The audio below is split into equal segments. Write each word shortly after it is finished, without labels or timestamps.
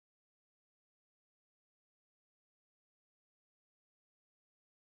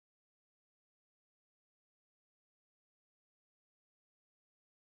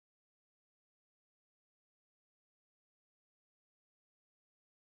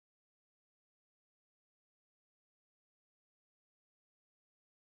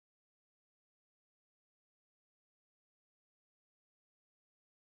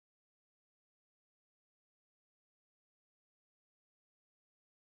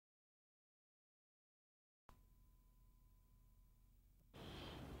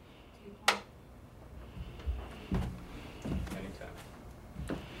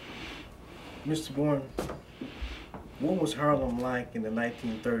Mr. Bourne, what was Harlem like in the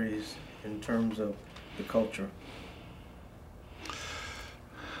 1930s in terms of the culture?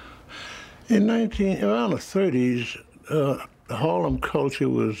 Around the 30s, the Harlem culture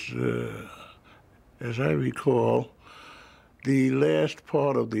was, as I recall, the last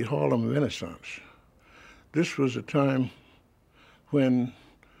part of the Harlem Renaissance. This was a time when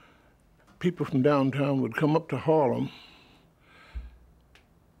people from downtown would come up to Harlem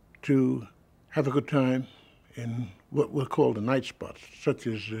to have a good time in what were called the night spots, such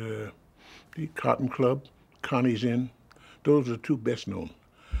as the Cotton Club, Connie's Inn. Those are the two best known.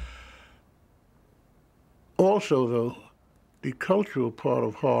 Also, though, the cultural part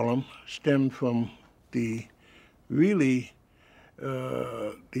of Harlem stemmed from the really,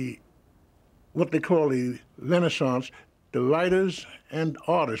 what they call the Renaissance, the writers and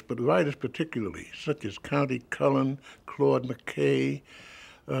artists, but writers particularly, such as County Cullen, Claude McKay.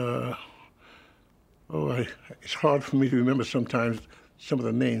 It's hard for me to remember sometimes some of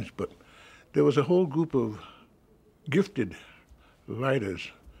the names, but there was a whole group of gifted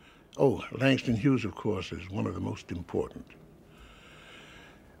writers. Oh, Langston Hughes, of course, is one of the most important.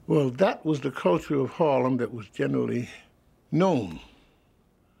 Well, that was the culture of Harlem that was generally known.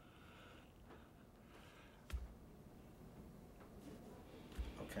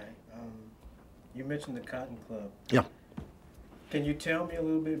 Okay. You mentioned the Cotton Club. Yeah. Can you tell me a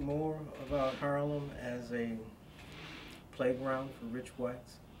little bit more about Harlem as a playground for rich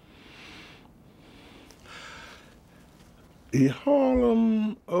whites? The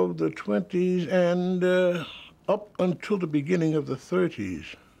Harlem of the 20s and up until the beginning of the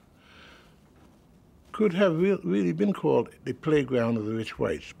 30s could have really been called the playground of the rich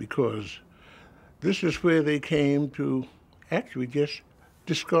whites, because this is where they came to actually just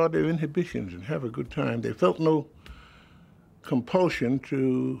discard their inhibitions and have a good time. They felt no compulsion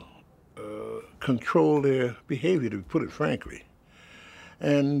to control their behavior, to put it frankly.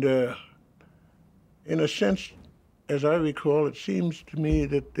 And in a sense, as I recall, it seems to me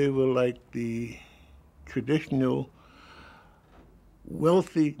that they were like the traditional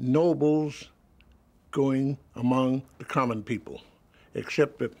wealthy nobles going among the common people,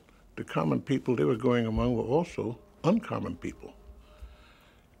 except that the common people they were going among were also uncommon people.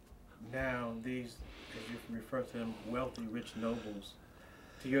 Now, these, as you refer to them, wealthy, rich nobles,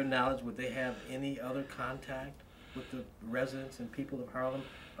 to your knowledge, would they have any other contact with the residents and people of Harlem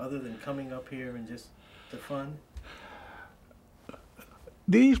other than coming up here and just to fun?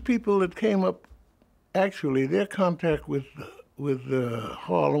 These people that came up, actually, their contact with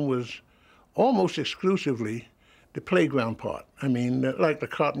Harlem was almost exclusively the playground part. I mean, like the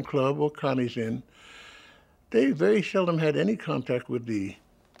Cotton Club or Connie's Inn, they very seldom had any contact with the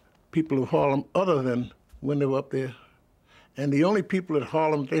people of Harlem other than when they were up there. And the only people at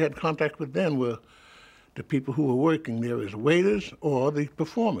Harlem they had contact with then were the people who were working there as waiters or the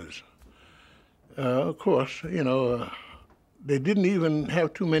performers. Of course, you know, they didn't even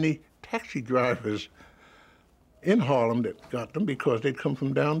have too many taxi drivers in Harlem that got them because they'd come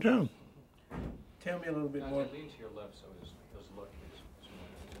from downtown. Tell me a little bit more. Lean to your left so his look is.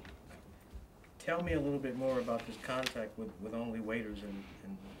 Tell me a little bit more about this contact with only waiters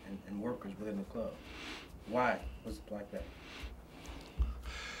and workers within the club. Why was it like that?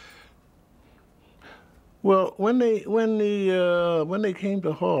 Well, when they came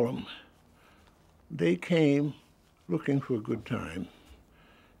to Harlem, they came looking for a good time,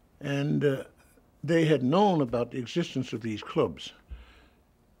 and they had known about the existence of these clubs.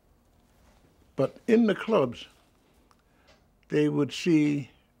 But in the clubs, they would see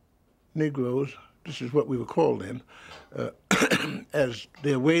Negroes, this is what we were called then, as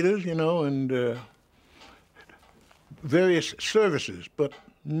their waiters, you know, and various services, but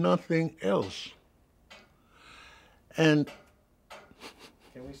nothing else. And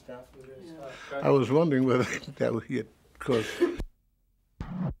can we stop with this? Yeah. I was wondering whether that would hit, because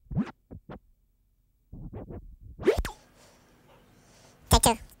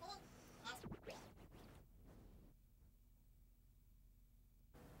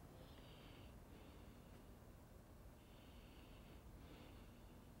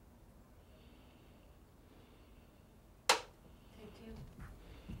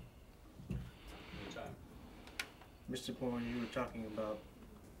Mr. Bourne, you were talking about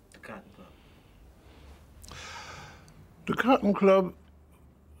the Cotton Club. the Cotton Club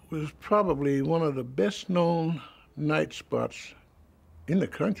was probably one of the best known night spots in the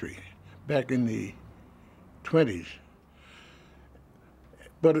country back in the 20s.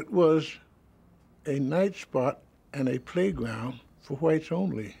 But it was a night spot and a playground for whites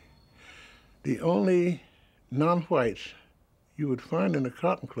only. The only non-whites you would find in the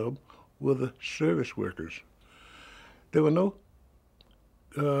Cotton Club were the service workers. There were no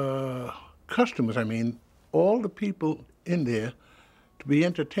customers. I mean, all the people in there to be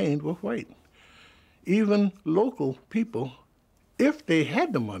entertained were white. Even local people, if they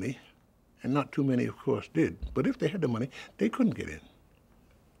had the money, and not too many, of course, did, but if they had the money, they couldn't get in.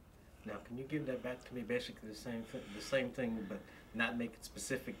 Now, can you give that back to me? Basically the same thing, but not make it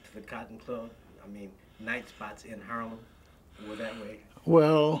specific to the Cotton Club. I mean, night spots in Harlem were that way.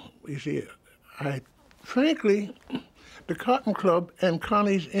 Well, you see, frankly, the Cotton Club and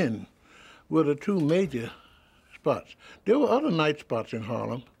Connie's Inn were the two major spots. There were other night spots in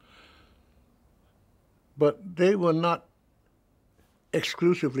Harlem, but they were not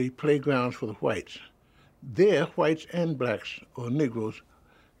exclusively playgrounds for the whites. There, whites and blacks or Negroes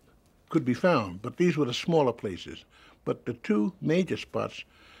could be found, but these were the smaller places. But the two major spots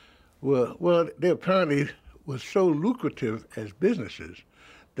were, well, they apparently were so lucrative as businesses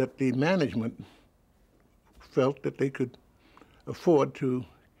that the management felt that they could afford to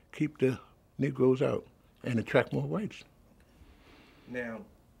keep the Negroes out and attract more whites. Now,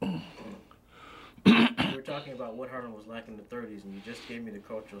 we're talking about what Harlem was like in the 30s, and you just gave me the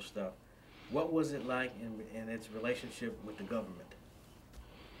cultural stuff. What was it like in its relationship with the government?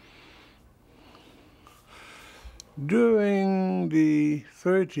 During the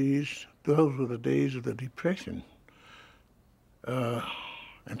 30s, those were the days of the Depression.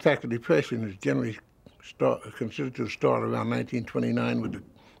 In fact, the Depression is generally considered to start around 1929 with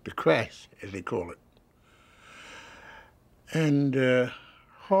the crash, as they call it. And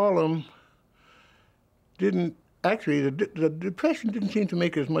Harlem didn't, actually, the Depression didn't seem to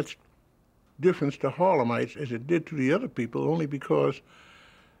make as much difference to Harlemites as it did to the other people, only because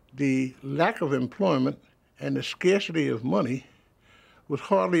the lack of employment and the scarcity of money was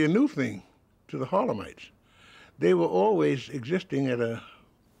hardly a new thing to the Harlemites. They were always existing at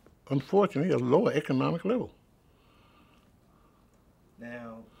unfortunately, a lower economic level.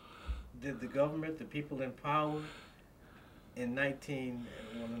 Now, did the government, the people in power, in the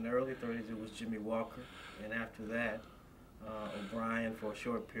early 30s, it was Jimmy Walker, and after that, O'Brien for a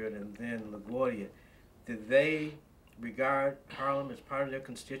short period, and then LaGuardia. Did they regard Harlem as part of their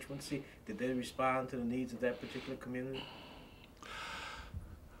constituency? Did they respond to the needs of that particular community?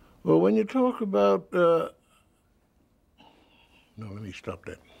 Well, when you talk about, no, let me stop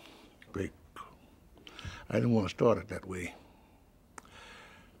that break. I didn't want to start it that way.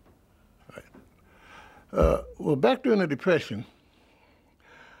 Well, back during the Depression,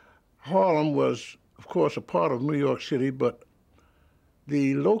 Harlem was, of course, a part of New York City, but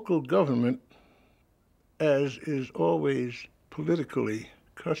the local government, as is always politically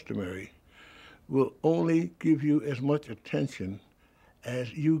customary, will only give you as much attention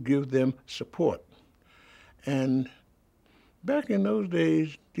as you give them support. And back in those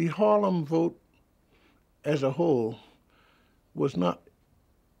days, the Harlem vote as a whole was not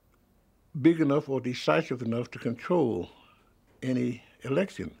big enough or decisive enough to control any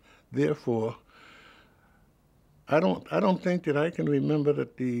election. Therefore, I don't think that I can remember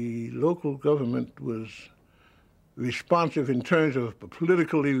that the local government was responsive in terms of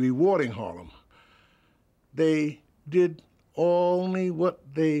politically rewarding Harlem. They did only what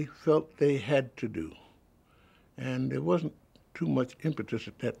they felt they had to do. And there wasn't too much impetus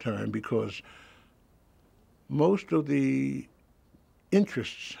at that time because most of the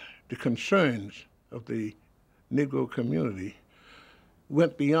interests, the concerns of the Negro community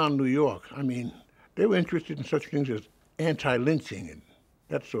went beyond New York. I mean, they were interested in such things as anti-lynching and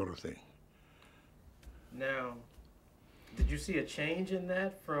that sort of thing. Now, did you see a change in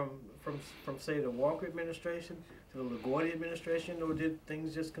that from say, the Walker administration to the LaGuardia administration, or did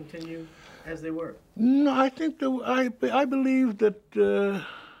things just continue as they were? No, I think I believe that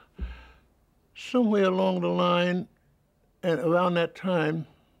somewhere along the line and around that time,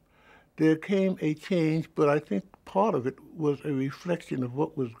 there came a change, but I think part of it was a reflection of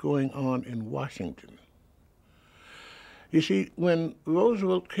what was going on in Washington. You see, when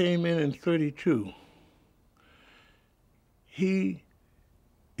Roosevelt came in 1932, he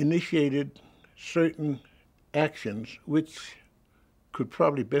initiated certain actions which could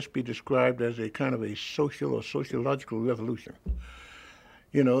probably best be described as a kind of a social or sociological revolution.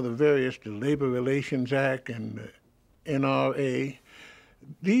 You know, the Labor Relations Act and the NRA.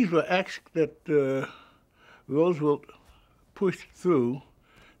 These were acts that Roosevelt pushed through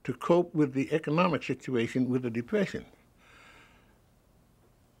to cope with the economic situation with the Depression.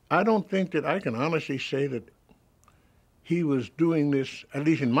 I don't think that I can honestly say that he was doing this, at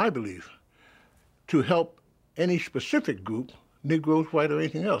least in my belief, to help any specific group, Negroes, white, or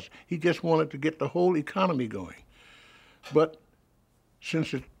anything else. He just wanted to get the whole economy going. But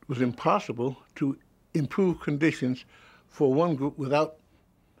since it was impossible to improve conditions for one group without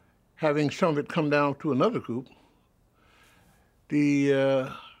having some of it come down to another group, the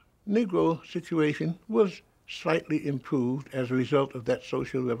Negro situation was slightly improved as a result of that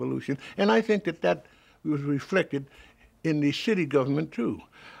social revolution. And I think that that was reflected in the city government too.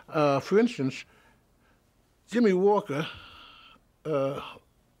 For instance, Jimmy Walker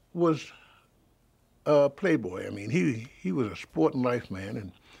was a playboy. I mean, he was a sport and life man,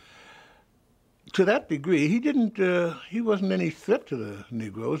 and to that degree, he wasn't any threat to the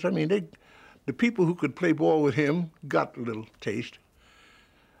Negroes. I mean, the people who could play ball with him got a little taste.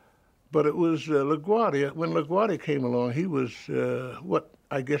 But it was LaGuardia. When LaGuardia came along, he was what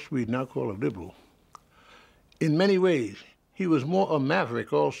I guess we'd now call a liberal. In many ways, he was more a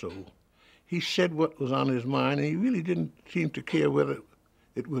maverick also. He said what was on his mind, and he really didn't seem to care whether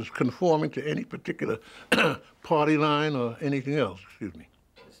it was conforming to any particular party line or anything else. Excuse me.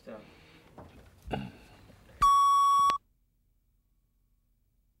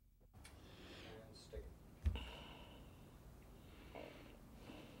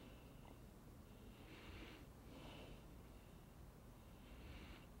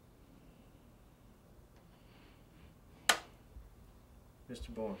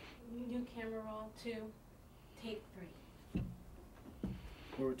 Mr. Bourne. New camera roll 2, take 3.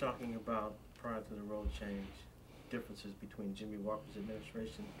 We were talking about, prior to the role change, differences between Jimmy Walker's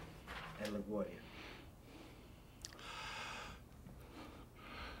administration and LaGuardia.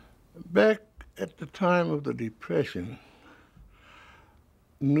 Back at the time of the Depression,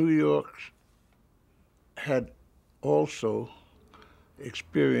 New York had also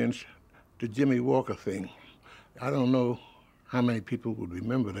experienced the Jimmy Walker thing. I don't know how many people would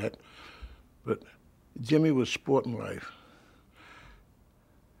remember that, but Jimmy was sport and life.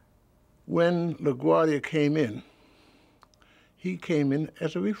 When LaGuardia came in, he came in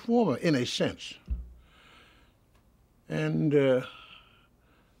as a reformer, in a sense. And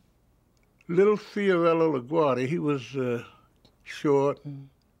little Fiorello LaGuardia, he was short and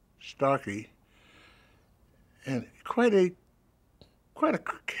stocky, and quite a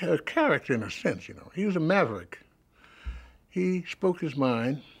character in a sense, you know. He was a maverick. He spoke his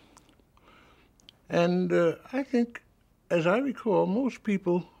mind, and I think, as I recall, most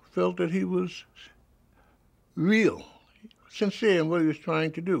people felt that he was real, sincere in what he was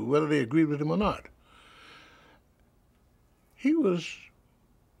trying to do, whether they agreed with him or not. He was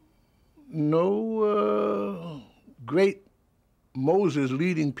no great Moses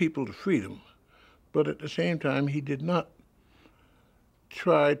leading people to freedom, but at the same time, he did not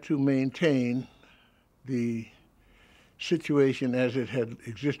try to maintain the situation as it had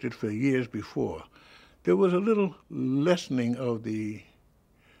existed for years before. There was a little lessening of the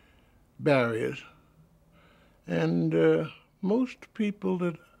barriers, and most people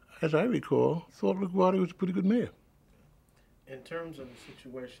that, as I recall, thought LaGuardia was a pretty good mayor. In terms of the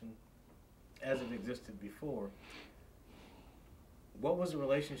situation as it existed before, what was the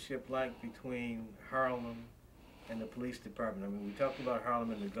relationship like between Harlem and the police department? I mean, we talked about Harlem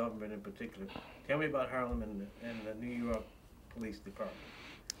and the government in particular. Tell me about Harlem and the New York Police Department.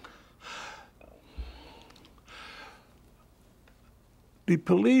 The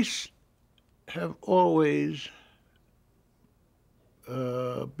police have always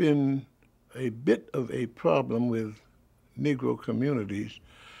been a bit of a problem with Negro communities,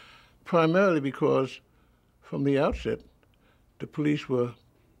 primarily because from the outset, the police were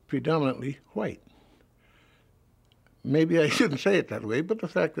predominantly white. Maybe I shouldn't say it that way, but the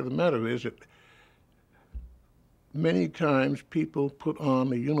fact of the matter is that many times people put on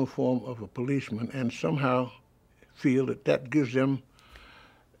the uniform of a policeman and somehow feel that that gives them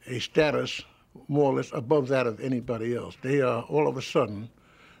a status more or less above that of anybody else. They are all of a sudden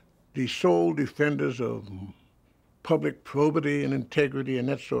the sole defenders of public probity and integrity and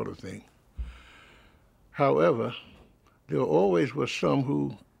that sort of thing. However, there always were some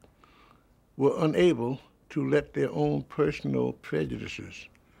who were unable to let their own personal prejudices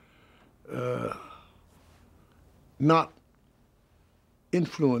not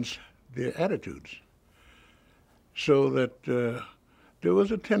influence their attitudes. So that there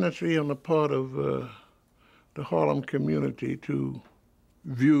was a tendency on the part of the Harlem community to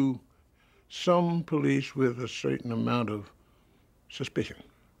view some police with a certain amount of suspicion.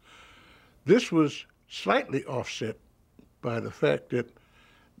 This was slightly offset by the fact that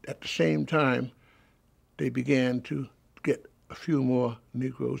at the same time they began to get a few more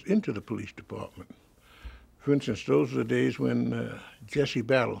Negroes into the police department. For instance, those were the days when Jesse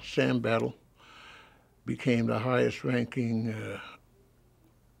Battle, Sam Battle, became the highest ranking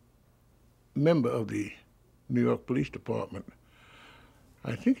member of the New York Police Department.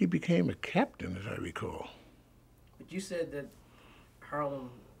 I think he became a captain, as I recall. But you said that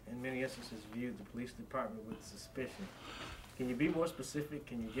Harlem, in many instances, viewed the police department with suspicion. Can you be more specific?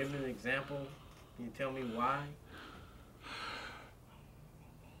 Can you give me an example? Can you tell me why?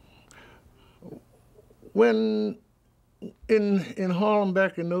 When in Harlem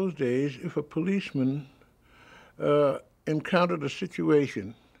back in those days, if a policeman encountered a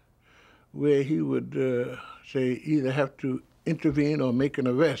situation where he would, say, either have to intervene or make an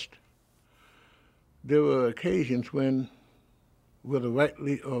arrest, there were occasions when, whether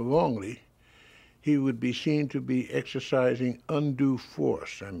rightly or wrongly, he would be seen to be exercising undue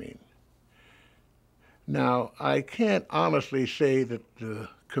force, I mean. Now, I can't honestly say that the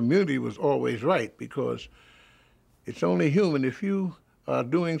community was always right, because it's only human. If you are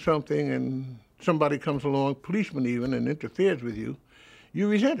doing something and somebody comes along, policeman even, and interferes with you, you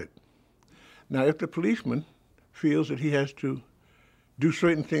resent it. Now, if the policeman feels that he has to do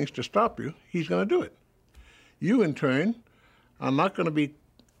certain things to stop you, he's going to do it. You, in turn, are not going to be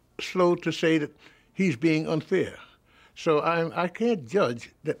slow to say that he's being unfair. So I can't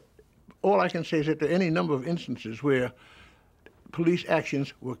judge that. All I can say is that there are any number of instances where police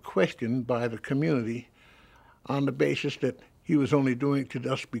actions were questioned by the community on the basis that he was only doing it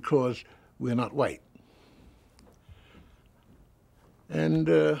to us because we're not white. And,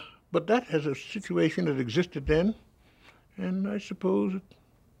 but that has a situation that existed then, and I suppose it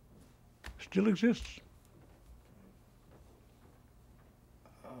still exists.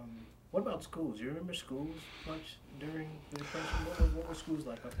 What about schools? Do you remember schools much during the Depression? What were schools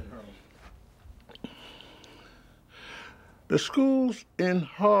like up in Harlem? The schools in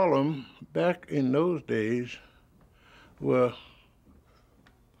Harlem back in those days were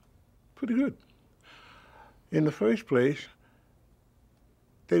pretty good. In the first place,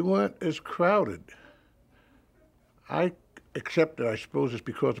 they weren't as crowded. I accept that, I suppose it's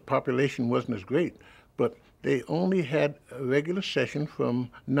because the population wasn't as great, but they only had a regular session from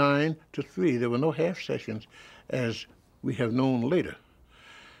 9 to 3. There were no half sessions as we have known later.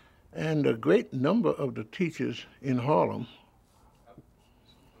 And a great number of the teachers in Harlem.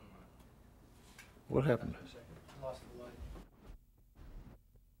 What happened? Lost the light.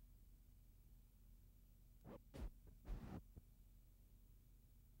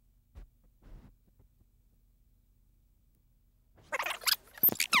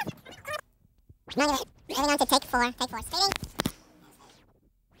 Moving on to take four. Take four. Skating.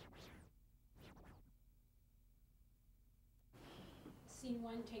 Scene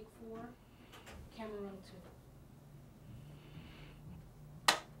 1, take 4, camera roll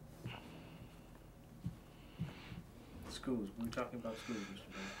 2. Schools. We were talking about schools, Mr.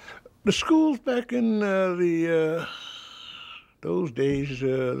 Bennett. The schools back in those days,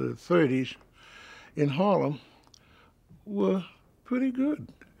 the 30s, in Harlem, were pretty good,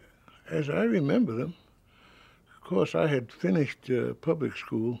 as I remember them. Of course, I had finished public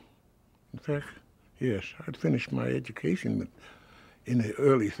school. In fact, yes, I'd finished my education in the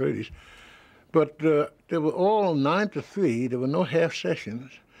early 30s. But they were all 9 to 3. There were no half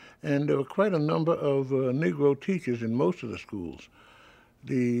sessions. And there were quite a number of Negro teachers in most of the schools.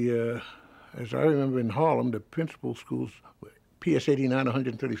 As I remember in Harlem, the principal schools were PS 89,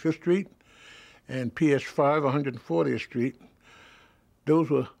 135th Street, and PS 5, 140th Street. Those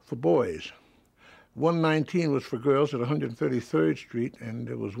were for boys. 119 was for girls at 133rd Street, and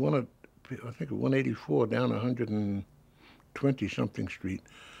there was one at, I think, 184 down 120-something Street.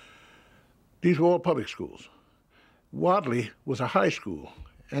 These were all public schools. Wadley was a high school,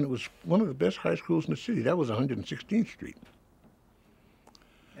 and it was one of the best high schools in the city. That was 116th Street.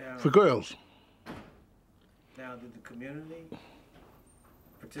 For girls. Now, did the community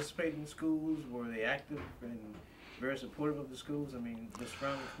participate in schools? Were they active and very supportive of the schools? I mean, the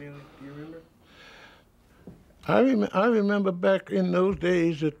surrounding community, do you remember? I remember back in those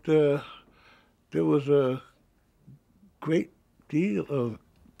days that there was a great deal of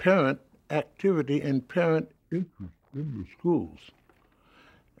parent activity and parent interest in the schools.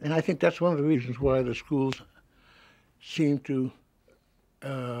 And I think that's one of the reasons why the schools seem to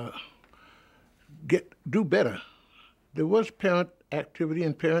do better. There was parent activity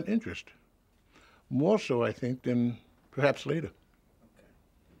and parent interest, more so, I think, than perhaps later. Okay.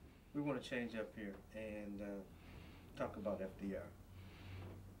 We want to change up here and talk about FDR.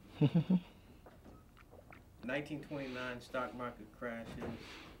 1929 stock market crashes,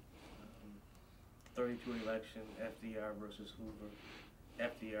 32 election, FDR versus Hoover.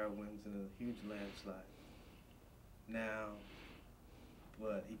 FDR wins in a huge landslide. Now,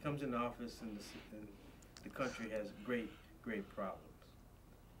 but he comes in office and the country has great problems.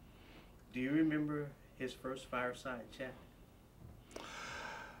 Do you remember his first fireside chat?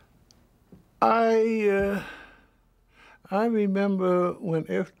 I remember when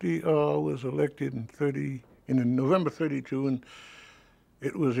FDR was elected in November 32, and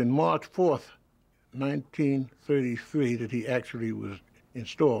it was in March 4th, 1933, that he actually was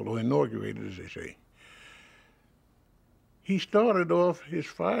installed, or inaugurated, as they say. He started off his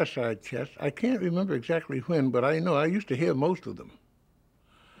fireside chats. I can't remember exactly when, but I know I used to hear most of them.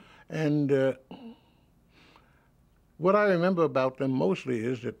 And what I remember about them mostly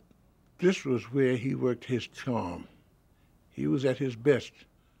is that this was where he worked his charm. He was at his best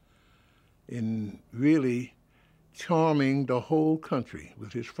in really charming the whole country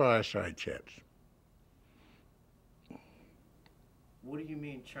with his fireside chats. What do you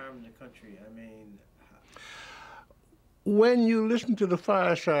mean charming the country? I mean... When you listen to the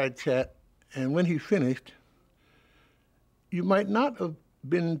fireside chat, and when he finished, you might not have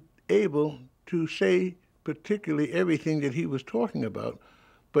been able to say particularly everything that he was talking about,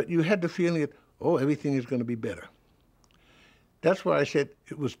 but you had the feeling that, oh, everything is going to be better. That's why I said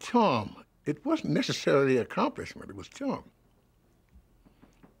it was charm. It wasn't necessarily accomplishment, it was charm.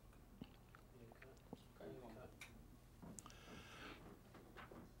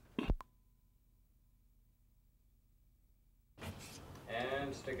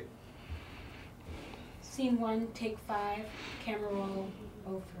 And stick it. Scene 1, take 5, camera roll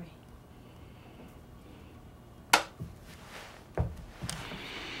 03.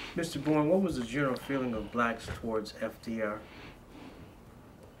 Mr. Bourne, what was the general feeling of blacks towards FDR?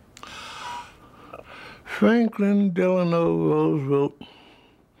 Franklin Delano Roosevelt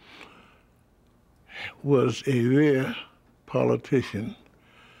was a rare politician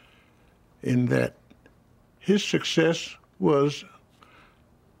in that his success was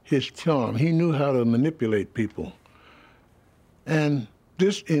his charm. He knew how to manipulate people. And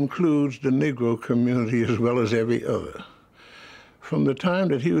this includes the Negro community as well as every other. From the time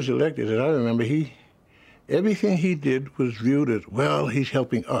that he was elected, as I remember, everything he did was viewed as, well, he's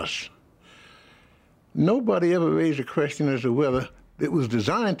helping us. Nobody ever raised a question as to whether it was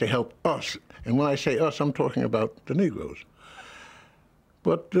designed to help us. And when I say us, I'm talking about the Negroes.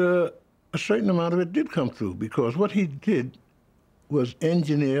 But a certain amount of it did come through, because what he did was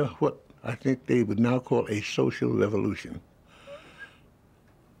engineer what I think they would now call a social revolution.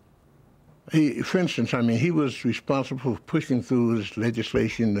 For instance, I mean, he was responsible for pushing through this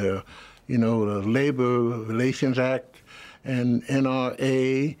legislation, the Labor Relations Act and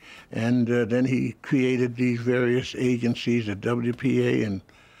NRA, and then he created these various agencies, the WPA and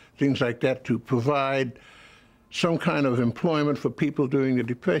things like that, to provide some kind of employment for people during the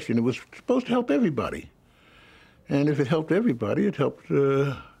Depression. It was supposed to help everybody. And if it helped everybody, it helped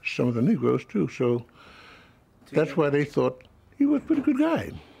some of the Negroes too. So that's why they thought he was a pretty good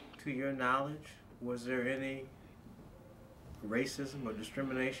guy. To your knowledge, was there any racism or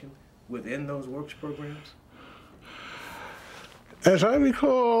discrimination within those works programs? As I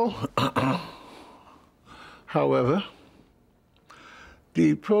recall, however,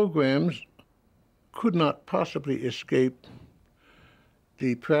 the programs could not possibly escape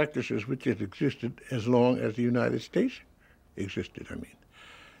the practices which had existed as long as the United States existed. I mean,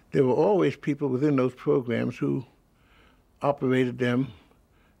 there were always people within those programs who operated them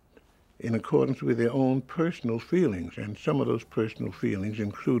in accordance with their own personal feelings, and some of those personal feelings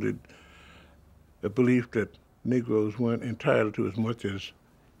included a belief that Negroes weren't entitled to as much as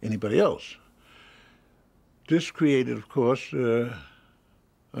anybody else. This created, of course, a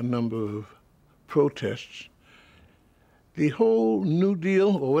number of protests. The whole New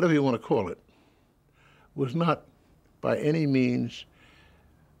Deal, or whatever you want to call it, was not by any means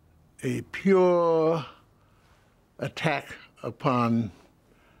a pure attack upon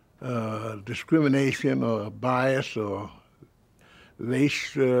discrimination or bias or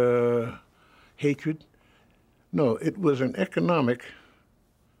race hatred. No, it was an economic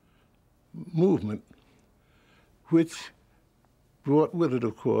movement which brought with it,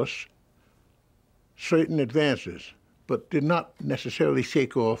 of course, certain advances, but did not necessarily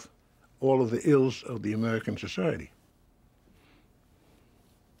shake off all of the ills of the American society.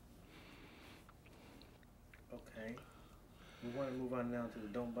 Okay. We want to move on now to the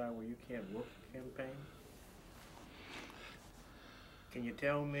Don't Buy Where You Can't Work campaign. Can you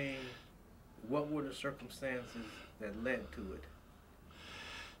tell me what were the circumstances that led to it?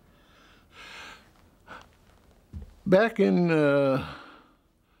 Back in the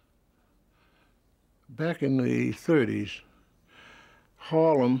 30s,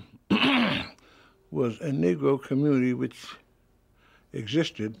 Harlem was a Negro community which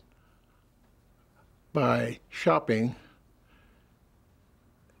existed by shopping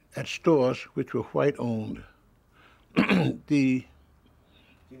at stores which were white-owned. Do you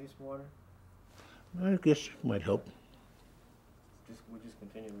need some water? I guess might help. We'll just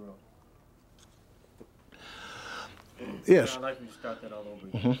continue to roll. Yes. I'd like you to start that all over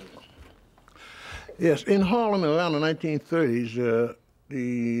again. Yes, in Harlem around the 1930s,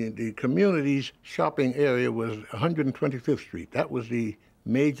 the community's shopping area was 125th Street. That was the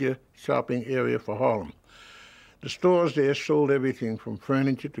major shopping area for Harlem. The stores there sold everything from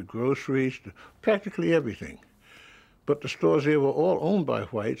furniture to groceries to practically everything. But the stores there were all owned by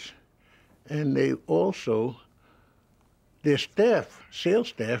whites, and they also, their staff, sales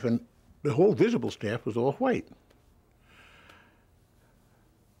staff, and the whole visible staff was all white.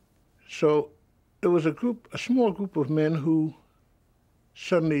 So there was a small group of men who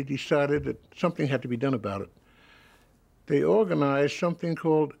suddenly decided that something had to be done about it. They organized something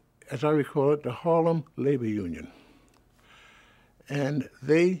called, as I recall it, the Harlem Labor Union. And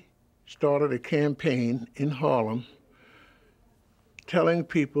they started a campaign in Harlem telling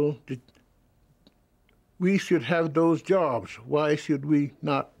people that we should have those jobs. Why should we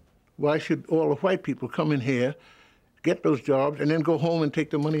not? Why should all the white people come in here, get those jobs, and then go home and take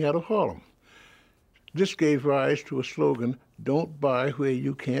the money out of Harlem? This gave rise to a slogan, "Don't buy where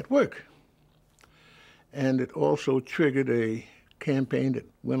you can't work." And it also triggered a campaign that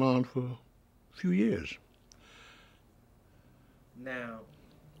went on for a few years. Now,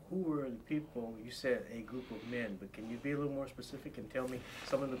 who were the people? You said a group of men, but can you be a little more specific and tell me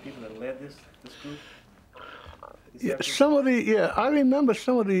some of the people that led this group? Yeah, I remember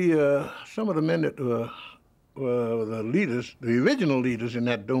some of the men that were the leaders, the original leaders in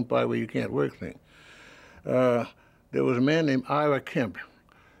that "Don't buy where you can't work" thing. There was a man named Ira Kemp.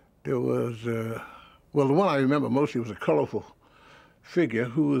 There was, well, the one I remember mostly was a colorful figure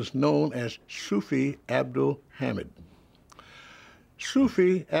who was known as Sufi Abdul Hamid.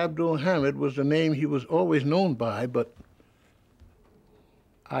 Sufi Abdul Hamid was the name he was always known by, but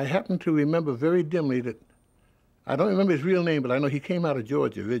I happen to remember very dimly that, I don't remember his real name, but I know he came out of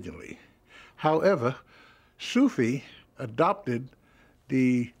Georgia originally. However, Sufi adopted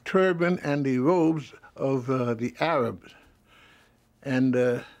the turban and the robes of the Arabs,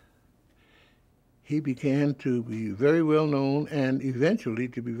 and he began to be very well known and eventually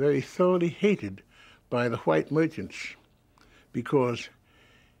to be very thoroughly hated by the white merchants because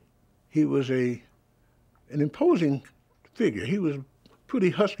he was an imposing figure. He was a pretty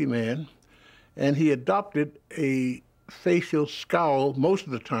husky man, and he adopted a facial scowl most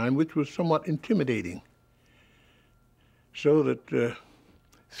of the time, which was somewhat intimidating. So that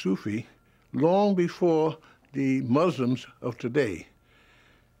Sufi, long before the Muslims of today,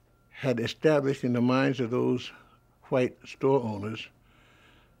 had established in the minds of those white store owners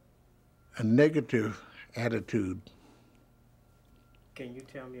a negative attitude. Can you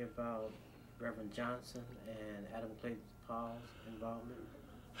tell me about Reverend Johnson and Adam Clayton Powell's involvement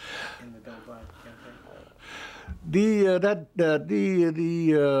in the Don't Buy campaign?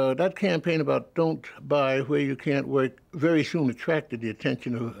 That campaign about "Don't buy where you can't work" very soon attracted the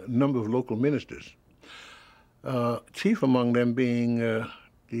attention of a number of local ministers. Chief among them being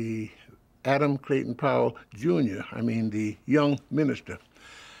the Adam Clayton Powell Jr., the young minister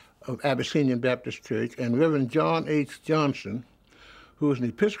of Abyssinian Baptist Church, and Reverend John H. Johnson, who was an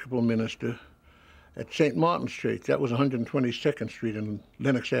Episcopal minister at St. Martin's Church. That was 122nd Street and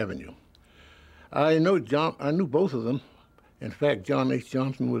Lenox Avenue. I knew both of them. In fact, John H.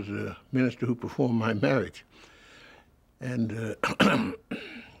 Johnson was a minister who performed my marriage. And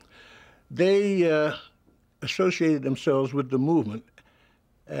they associated themselves with the movement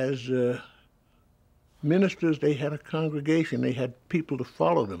as ministers. They had a congregation. They had people to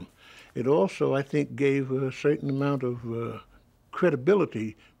follow them. It also, I think, gave a certain amount of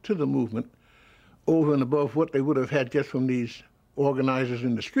credibility to the movement over and above what they would have had just from these organizers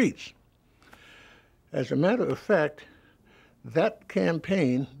in the streets. As a matter of fact, that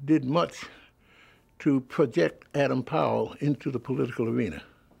campaign did much to project Adam Powell into the political arena.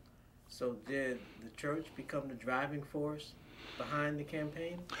 So did the church become the driving force behind the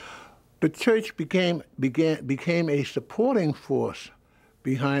campaign? The church became a supporting force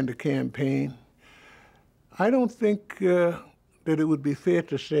behind the campaign. I don't think that it would be fair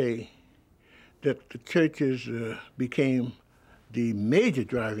to say that the churches became the major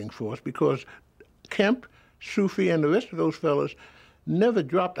driving force, because Kemp, Sufi, and the rest of those fellows never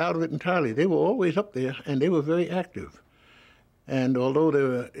dropped out of it entirely. They were always up there, and they were very active. And although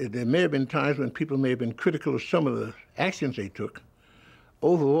there may have been times when people may have been critical of some of the actions they took,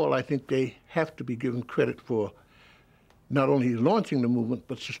 overall, I think they have to be given credit for not only launching the movement,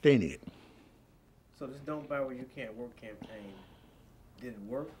 but sustaining it. So this "Don't Buy Where You Can't Work" campaign, did it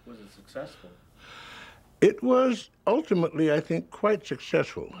work? Was it successful? It was ultimately, I think, quite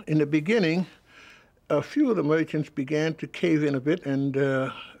successful. In the beginning, a few of the merchants began to cave in a bit and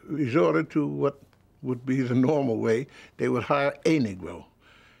resorted to what would be the normal way. They would hire a Negro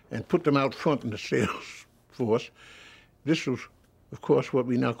and put them out front in the sales force. This was, of course, what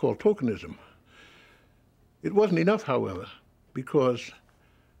we now call tokenism. It wasn't enough, however, because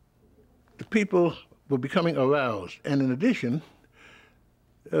the people were becoming aroused, and in addition,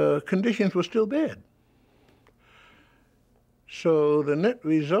 conditions were still bad. So the net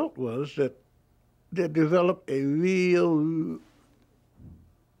result was that there developed a real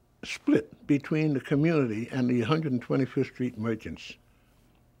split between the community and the 125th Street merchants.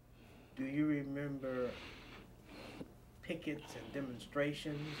 Do you remember pickets and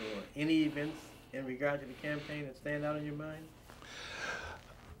demonstrations or any events in regard to the campaign that stand out in your mind?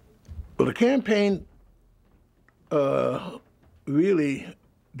 Well, the campaign really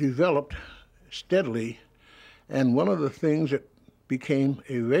developed steadily, and one of the things that became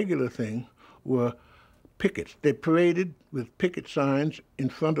a regular thing were pickets. They paraded with picket signs in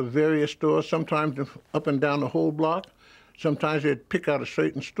front of various stores, sometimes up and down the whole block. Sometimes they'd pick out a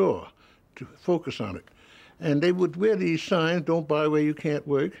certain store to focus on it. And they would wear these signs, "Don't buy where you can't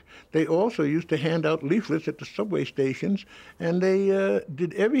work." They also used to hand out leaflets at the subway stations, and they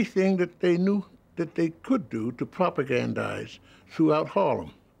did everything that they knew that they could do to propagandize throughout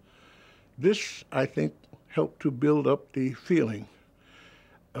Harlem. This, I think, helped to build up the feeling,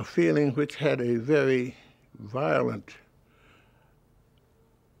 a feeling which had a very violent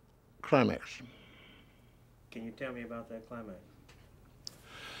climax. Can you tell me about that climax?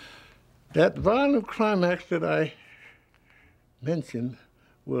 That violent climax that I mentioned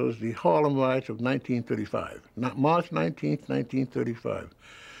was the Harlem riots of 1935, March 19th, 1935.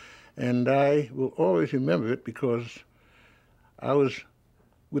 And I will always remember it because I was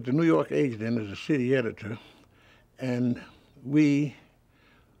with the New York Age then as a city editor, and we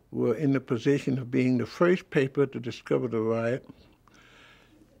were in the position of being the first paper to discover the riot.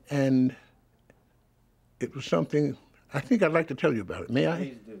 And it was something, I think I'd like to tell you about it. May I?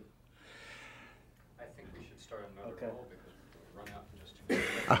 Please do. I think we should start another Okay. roll because we'll run out in just 2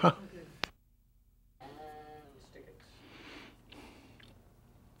 minutes. Uh-huh. And stick it.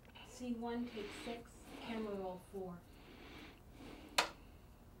 C1, take 6, camera roll 4. Okay,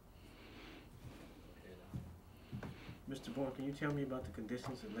 now. Mr. Bourne, can you tell me about the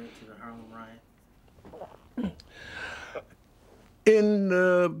conditions that led to the Harlem riot?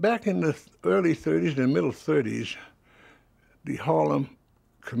 Back in the early 30s and middle 30s, the Harlem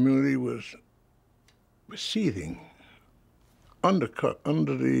community was seething, undercut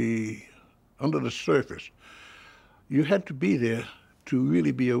under the surface. You had to be there to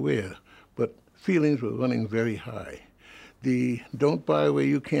really be aware, but feelings were running very high. The "Don't Buy Where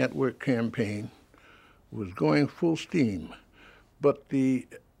You Can't Work" campaign was going full steam, but the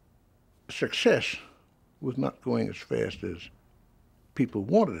success was not going as fast as people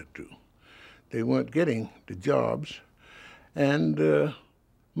wanted it to. They weren't getting the jobs, and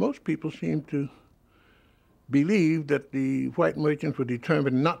most people seemed to believe that the white merchants were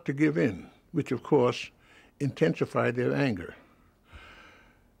determined not to give in, which of course intensified their anger.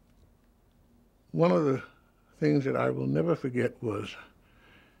 One of the things that I will never forget was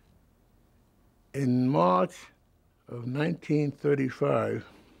in March of 1935,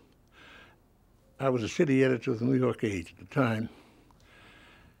 I was a city editor of the New York Age at the time,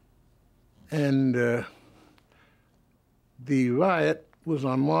 and the riot was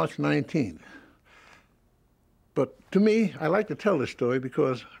on March 19th. But to me, I like to tell this story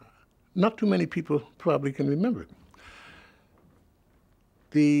because not too many people probably can remember it.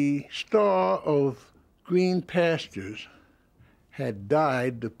 The star of Green Pastures had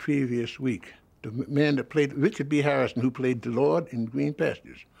died the previous week. The man that played, Richard B. Harrison, who played Delord in Green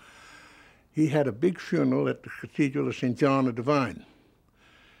Pastures. He had a big funeral at the Cathedral of St. John the Divine.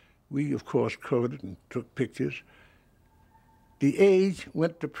 We, of course, covered it and took pictures. The Age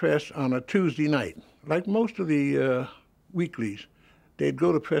went to press on a Tuesday night. Like most of the weeklies, they'd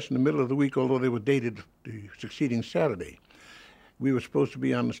go to press in the middle of the week, although they were dated the succeeding Saturday. We were supposed to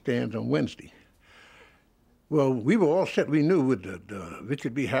be on the stands on Wednesday. Well, we were all set. We knew with the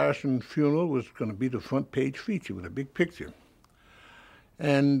Richard B. Harrison funeral was going to be the front page feature with a big picture.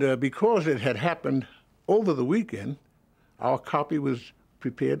 And because it had happened over the weekend, our copy was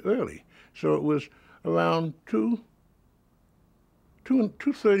prepared early. So it was around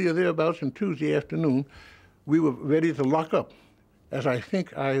 2:30 or thereabouts on Tuesday afternoon, we were ready to lock up. As I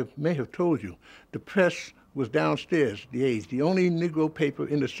think I may have told you, the press was downstairs, the Age, the only Negro paper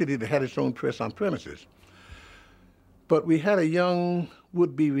in the city that had its own press on premises. But we had a young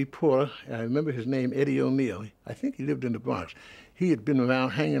would-be reporter. I remember his name, Eddie O'Neill. I think he lived in the Bronx. He had been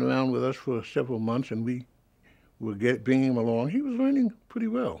around, hanging around with us for several months, and we were bringing him along. He was learning pretty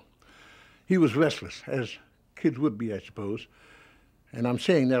well. He was restless, as kids would be, I suppose. And I'm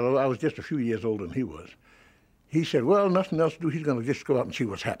saying that I was just a few years older than he was. He said, well, nothing else to do. He's going to just go out and see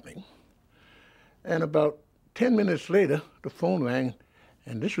what's happening. And about 10 minutes later, the phone rang,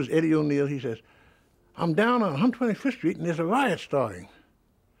 and this was Eddie O'Neill. He says, I'm down on 125th Street, and there's a riot starting.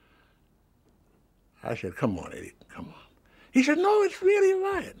 I said, come on, Eddie, come on. He said, no, it's really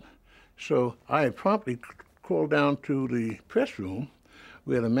a riot. So I promptly called down to the press room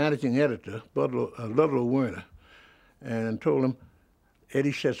where the managing editor, Ludlow Werner, and told him,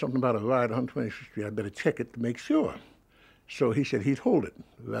 Eddie said something about a riot on 125th Street. I better check it to make sure. So he said he'd hold it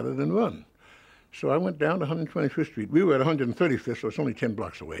rather than run. So I went down to 125th Street. We were at 135th, so it's only 10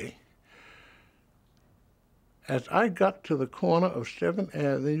 blocks away. As I got to the corner of 7th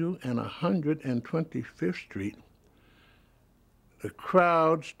Avenue and 125th Street, the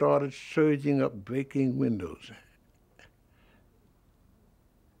crowd started surging up, breaking windows.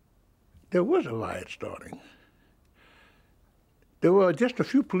 There was a riot starting. There were just a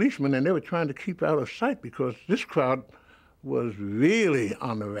few policemen, and they were trying to keep out of sight because this crowd was really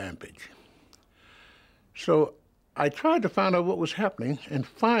on the rampage. So I tried to find out what was happening, and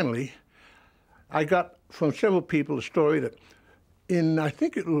finally I got from several people a story that in, I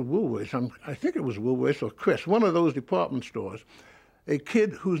think it was Woolworths or Crest, one of those department stores, a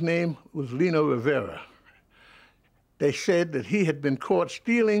kid whose name was Lino Rivera. They said that he had been caught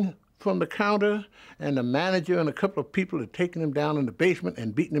stealing from the counter, and the manager and a couple of people had taken him down in the basement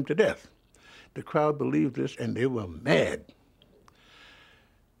and beaten him to death. The crowd believed this, and they were mad.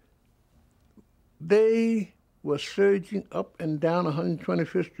 They were surging up and down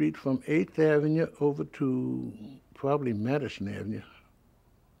 125th Street from 8th Avenue over to probably Madison Avenue.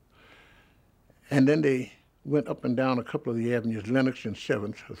 And then they went up and down a couple of the avenues, Lenox and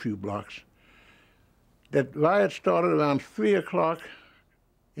 7th, a few blocks. That riot started around 3 o'clock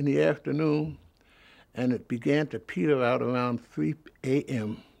in the afternoon, and it began to peter out around 3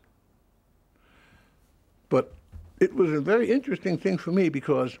 a.m. But it was a very interesting thing for me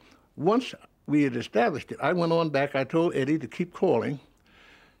because once we had established it, I went on back. I told Eddie to keep calling.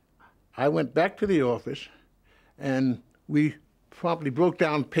 I went back to the office, and we promptly broke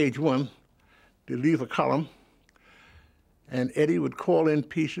down page 1 to leave a column, and Eddie would call in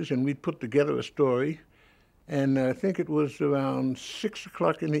pieces, and we'd put together a story. And I think it was around 6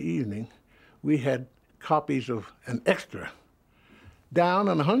 o'clock in the evening, we had copies of an extra down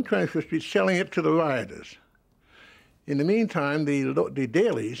on 125th Street selling it to the rioters. In the meantime, the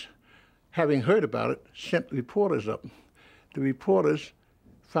dailies, having heard about it, sent reporters up. The reporters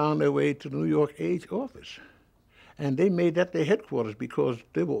found their way to the New York Age office, and they made that their headquarters because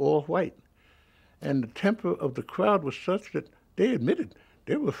they were all white. And the temper of the crowd was such that they admitted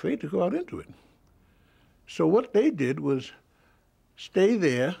they were afraid to go out into it. So what they did was stay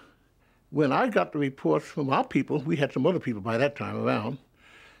there. When I got the reports from our people, we had some other people by that time around,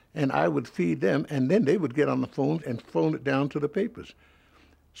 and I would feed them, and then they would get on the phone and phone it down to the papers.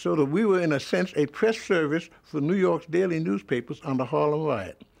 So that we were, in a sense, a press service for New York's daily newspapers on the Harlem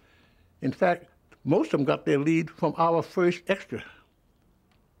riot. In fact, most of them got their lead from our first extra.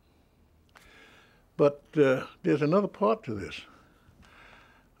 But there's another part to this.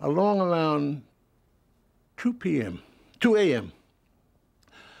 Along around 2 a.m.,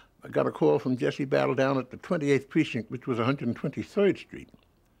 I got a call from Jesse Battle down at the 28th Precinct, which was 123rd Street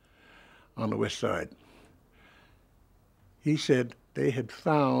on the west side. He said they had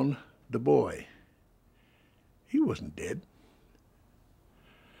found the boy. He wasn't dead.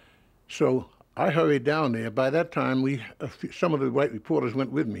 So I hurried down there. By that time, some of the white reporters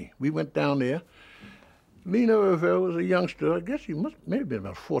went with me. We went down there. Lino Rivera was a youngster. I guess he may have been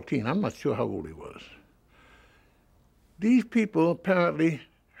about 14. I'm not sure how old he was. These people apparently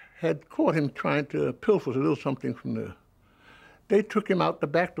had caught him trying to pilfer a little something from the... They took him out the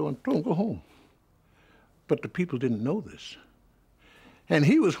back door and told him, go home. But the people didn't know this. And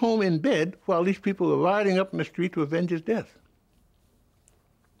he was home in bed while these people were riding up in the street to avenge his death.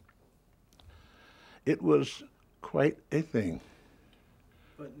 It was quite a thing.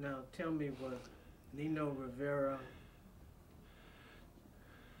 But now tell me, was Lino Rivera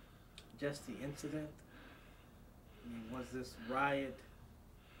just the incident? I mean, was this riot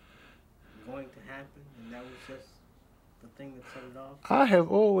going to happen and that was just the thing that set it off? I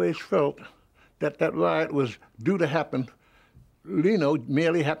have always felt that that riot was due to happen. Lino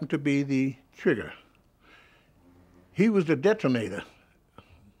merely happened to be the trigger. He was the detonator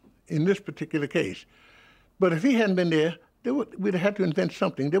in this particular case But if he hadn't been there, we'd have had to invent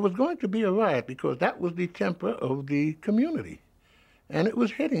something. There was going to be a riot because that was the temper of the community, and it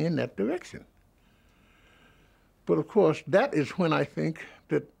was heading in that direction. But of course, that is when I think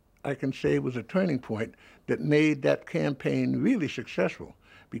that I can say was a turning point that made that campaign really successful,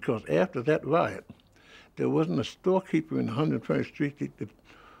 because after that riot, there wasn't a storekeeper in 120th Street that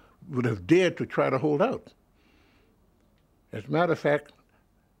would have dared to try to hold out. As a matter of fact,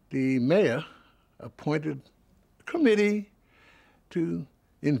 the mayor appointed a committee to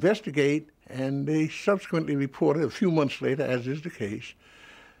investigate, and they subsequently reported a few months later, as is the case,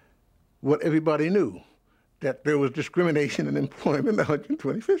 what everybody knew, that there was discrimination in employment on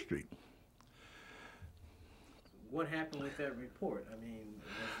 125th Street. What happened with that report? I mean,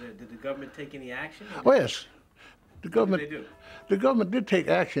 did the government take any action? Oh, yes. The government, what did they do? The government did take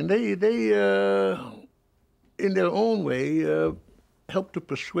action. They in their own way, helped to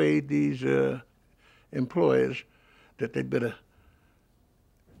persuade these employers that they'd better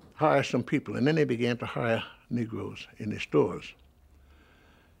hire some people. And then they began to hire Negroes in the stores.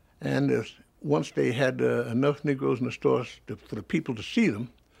 And once they had enough Negroes in the stores for the people to see them,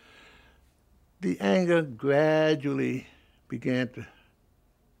 the anger gradually began to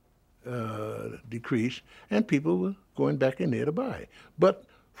decrease, and people were going back in there to buy. But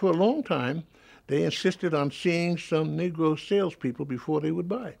for a long time, they insisted on seeing some Negro salespeople before they would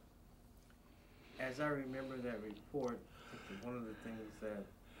buy. As I remember that report, one of the things that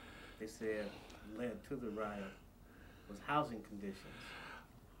they said led to the riot was housing conditions.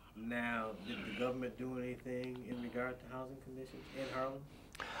 Now, did the government do anything in regard to housing conditions in Harlem?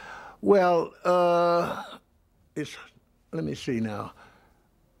 Well, let me see now.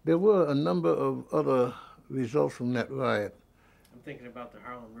 There were a number of other results from that riot. I'm thinking about the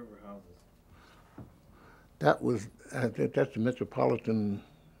Harlem River houses. That was, that's the Metropolitan,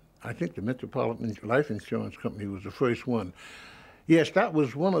 I think the Metropolitan Life Insurance Company was the first one. Yes, that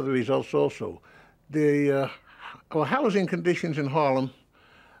was one of the results also. The housing conditions in Harlem,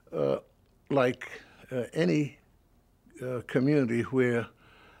 like any community where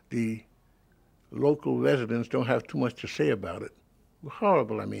the local residents don't have too much to say about it, were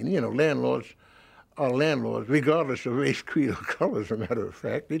horrible. I mean, you know, landlords are landlords, regardless of race, creed, or color, as a matter of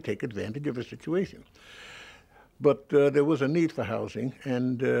fact. They take advantage of the situation. But there was a need for housing,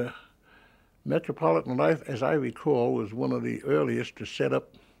 and Metropolitan Life, as I recall, was one of the earliest to set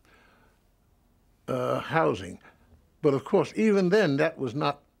up housing. But of course, even then, that was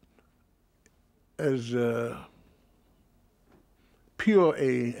not as pure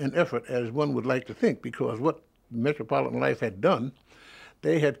an effort as one would like to think, because what Metropolitan Life had done,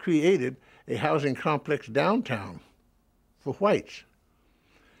 they had created a housing complex downtown for whites.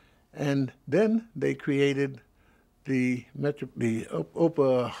 And then they created the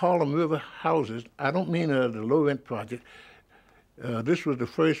Upper Harlem River houses. I don't mean the low-rent project. This was the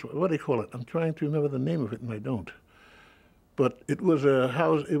first, what do they call it? I'm trying to remember the name of it, and I don't. But it was a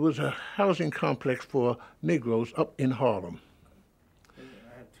housing complex for Negroes up in Harlem. I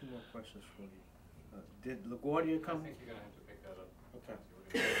have two more questions for you. Did LaGuardia come? I think you're going to have to pick that up. Okay.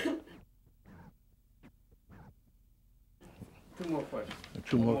 Two more questions.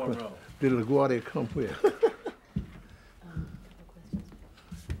 Two One more questions. row. Did LaGuardia come where?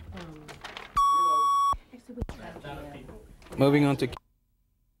 Moving on to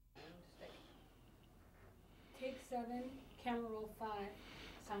Take 7, camera roll 5,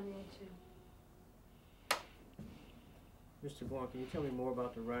 sound roll 2. Mr. Bourne, can you tell me more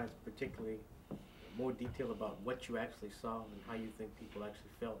about the riots, particularly more detail about what you actually saw and how you think people actually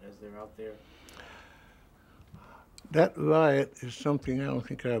felt as they're out there? That riot is something I don't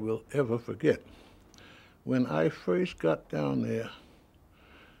think I will ever forget. When I first got down there,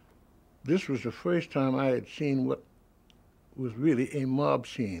 this was the first time I had seen what was really a mob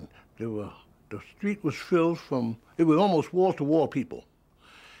scene. The street was filled it was almost wall-to-wall people.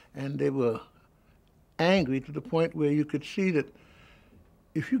 And they were angry to the point where you could see that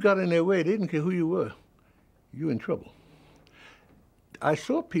if you got in their way, they didn't care who you were. You were in trouble. I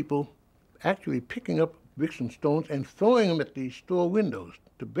saw people actually picking up bricks and stones and throwing them at the store windows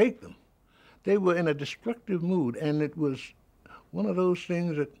to break them. They were in a destructive mood, and it was one of those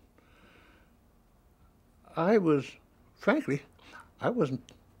things that frankly, I wasn't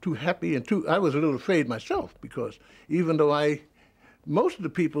too happy, and I was a little afraid myself, because even though most of the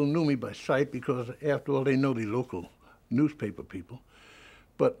people knew me by sight, because after all, they know the local newspaper people.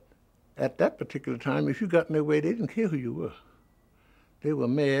 But at that particular time, if you got in their way, they didn't care who you were. They were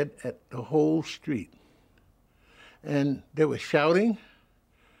mad at the whole street. And they were shouting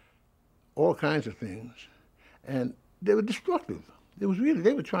all kinds of things, and they were destructive. It was really,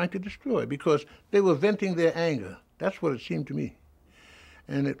 they were trying to destroy because they were venting their anger. That's what it seemed to me.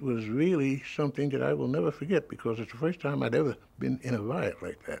 And it was really something that I will never forget because it's the first time I'd ever been in a riot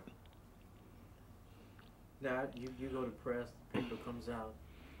like that. Now, you go to press, the paper comes out.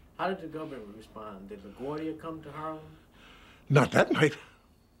 How did the government respond? Did LaGuardia come to Harlem? Not that night.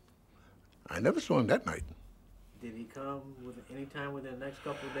 I never saw him that night. Did he come any time within the next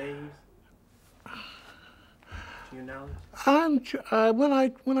couple of days? To your knowledge?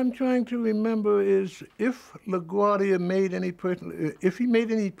 When I'm trying to remember is if LaGuardia made any if he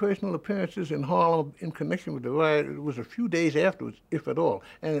made any personal appearances in Harlem in connection with the riot, it was a few days afterwards, if at all,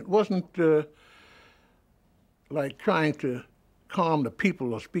 and it wasn't like trying to calm the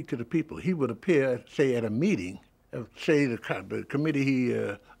people or speak to the people. He would appear, say, at a meeting, say the committee he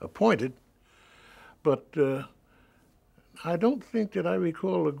appointed, but I don't think that I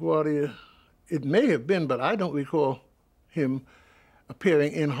recall LaGuardia. It may have been, but I don't recall him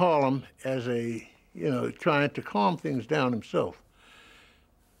appearing in Harlem as trying to calm things down himself.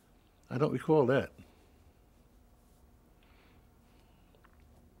 I don't recall that.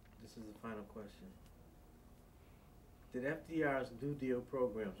 This is the final question. Did FDR's New Deal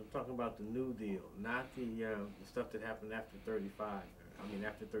programs, I'm talking about the New Deal, not the stuff that happened after 35,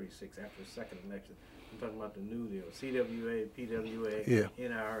 after 36, after the second election. I'm talking about the New Deal, CWA, PWA, yeah.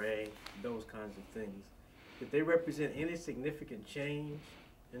 NRA, those kinds of things. Did they represent any significant change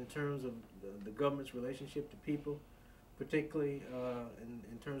in terms of the government's relationship to people, particularly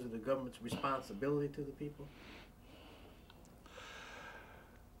in terms of the government's responsibility to the people?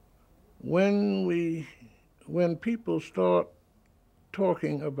 When people start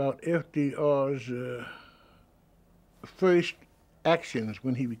talking about FDR's first actions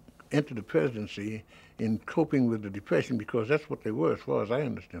when he entered the presidency in coping with the Depression, because that's what they were as far as I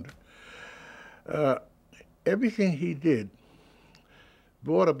understand it, everything he did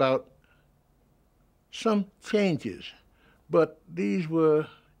brought about some changes, but these were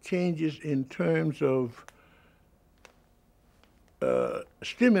changes in terms of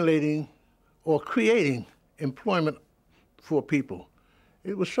stimulating or creating employment for people.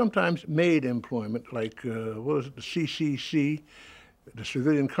 It was sometimes made employment, like what was it, the CCC, the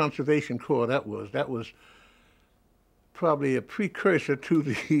Civilian Conservation Corps. That was probably a precursor to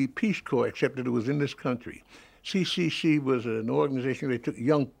the Peace Corps, except that it was in this country. CCC was an organization they took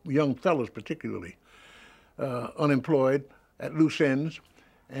young fellows, particularly unemployed, at loose ends,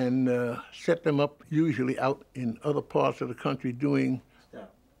 and set them up usually out in other parts of the country doing.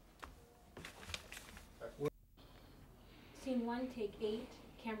 Scene 1, take 8,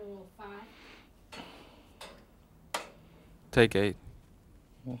 camera roll 5. Take 8.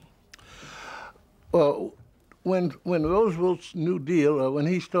 Well, when Roosevelt's New Deal, when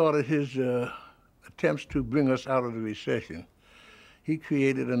he started his attempts to bring us out of the recession, he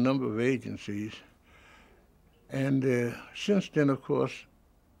created a number of agencies. And since then, of course,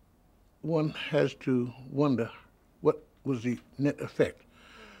 one has to wonder what was the net effect.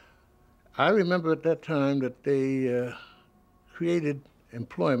 I remember at that time that they created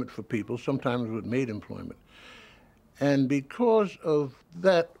employment for people, sometimes it made employment. And because of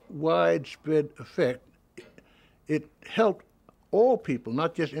that widespread effect, it helped all people,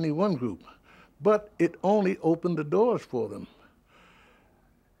 not just any one group, but it only opened the doors for them.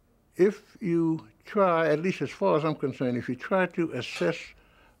 If you try, at least as far as I'm concerned, if you try to assess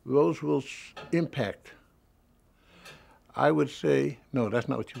Roosevelt's impact, I would say, no, that's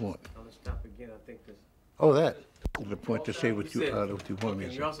not what you want. I'm going to stop again. I think this. Oh, that is the point to say what you want me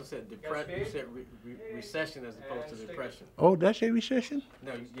to You say. also said you said recession as opposed to depression. Oh, did I say recession?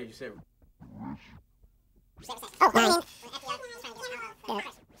 No, you said.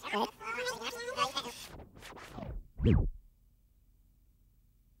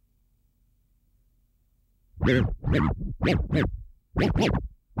 When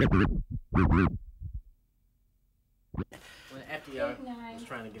FDR was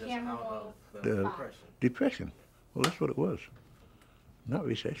trying to get us out of the depression. Depression. Well, that's what it was. Not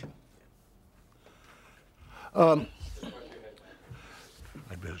recession. I'd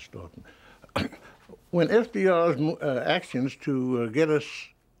better start. When FDR's actions to get us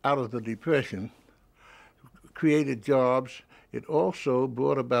out of the Depression created jobs, it also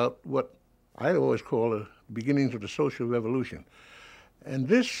brought about what I always call the beginnings of the social revolution. And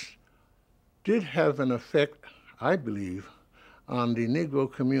this did have an effect, I believe, on the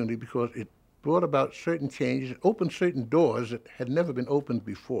Negro community because it brought about certain changes, it opened certain doors that had never been opened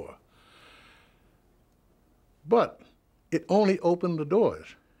before. But it only opened the doors.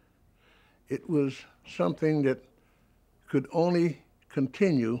 It was something that could only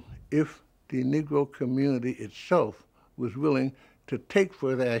continue if the Negro community itself was willing to take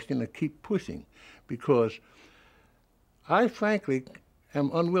further action and keep pushing, because I frankly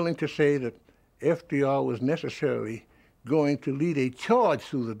am unwilling to say that FDR was necessarily going to lead a charge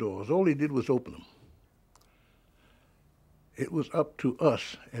through the doors. All he did was open them. It was up to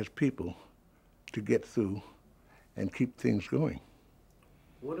us as people to get through and keep things going.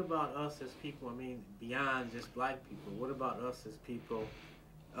 What about us as people? I mean, beyond just black people, what about us as people,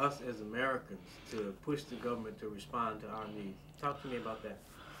 us as Americans, to push the government to respond to our needs? Talk to me about that.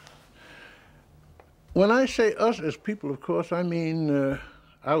 When I say us as people, of course, I mean,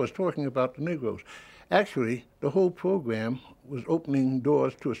 I was talking about the Negroes. Actually, the whole program was opening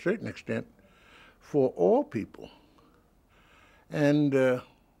doors to a certain extent for all people. And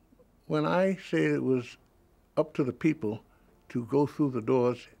when I say it was up to the people to go through the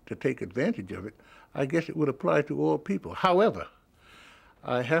doors to take advantage of it, I guess it would apply to all people. However,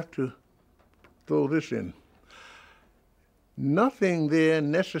 I have to throw this in. Nothing there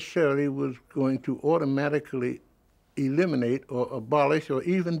necessarily was going to automatically eliminate or abolish or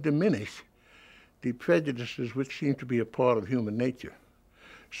even diminish the prejudices which seem to be a part of human nature.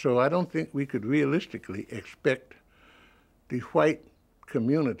 So I don't think we could realistically expect the white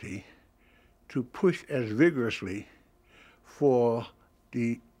community to push as vigorously for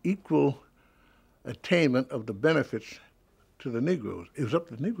the equal attainment of the benefits to the Negroes. It was up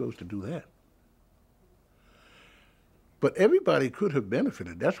to the Negroes to do that. But everybody could have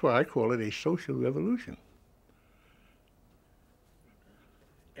benefited. That's why I call it a social revolution.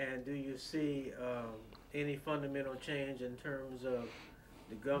 And do you see any fundamental change in terms of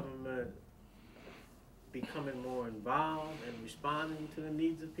the government becoming more involved and responding to the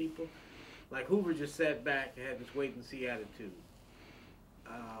needs of people? Like Hoover just sat back and had this wait-and-see attitude,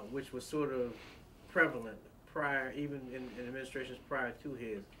 which was sort of prevalent prior, even in administrations prior to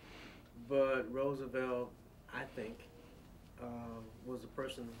his. But Roosevelt, I think, was a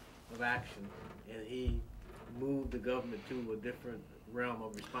person of action, and he moved the government to a different realm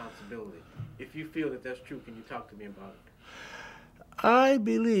of responsibility. If you feel that that's true, can you talk to me about it? I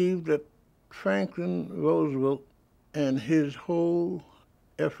believe that Franklin Roosevelt and his whole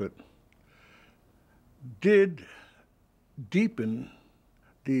effort did deepen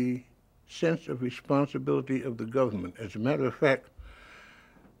the sense of responsibility of the government. As a matter of fact,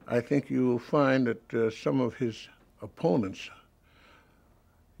 I think you will find that some of his opponents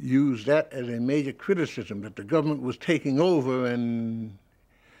used that as a major criticism, that the government was taking over and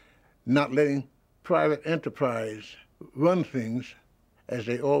not letting private enterprise run things as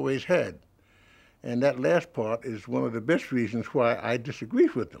they always had. And that last part is one of the best reasons why I disagree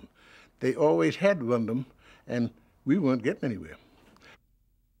with them. They always had run them, and we weren't getting anywhere.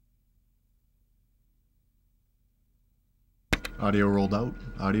 Audio rolled out.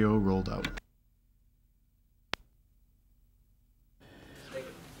 Audio rolled out.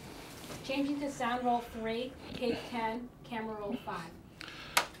 Changing to sound roll 3, take 10, camera roll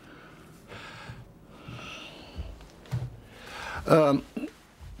 5.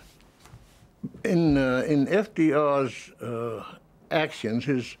 In FDR's actions,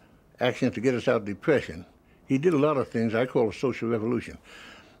 his actions to get us out of depression, he did a lot of things I call a social revolution.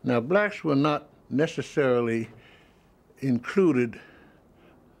 Now, blacks were not necessarily included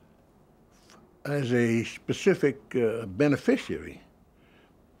as a specific beneficiary,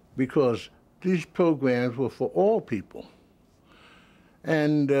 because these programs were for all people.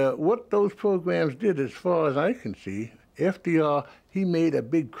 And what those programs did, as far as I can see, FDR, he made a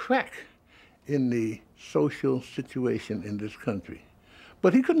big crack in the social situation in this country.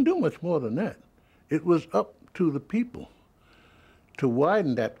 But he couldn't do much more than that. It was up to the people to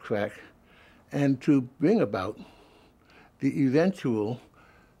widen that crack and to bring about the eventual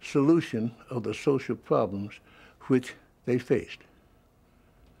solution of the social problems which they faced.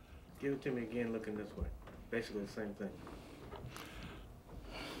 Give it to me again looking this way. Basically the same thing.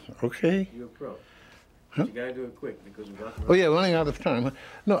 Okay. You're a pro. Huh? You gotta do it quick because we're about to Oh yeah, running out of time.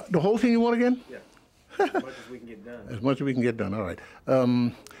 No, the whole thing you want again? Yeah. As much as we can get done. As much as we can get done, all right.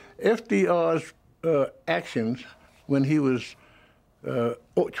 FDR's actions when he was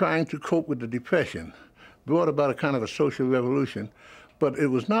trying to cope with the Depression brought about a kind of a social revolution, but it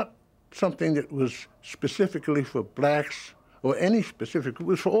was not something that was specifically for blacks or any specific, it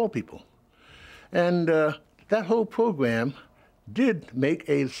was for all people. And that whole program did make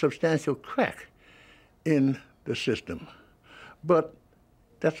a substantial crack in the system. But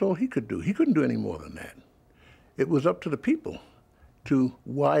that's all he could do. He couldn't do any more than that. It was up to the people to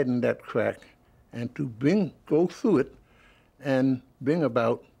widen that crack and to go through it and bring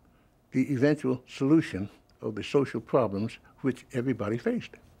about the eventual solution of the social problems which everybody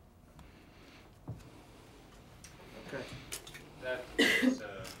faced. Okay. That Take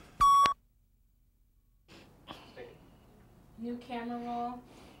it. New camera roll,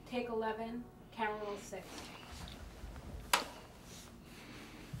 take 11, camera roll 6.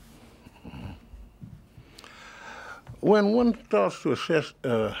 When one starts to assess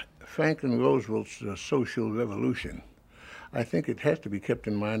Franklin Roosevelt's social revolution, I think it has to be kept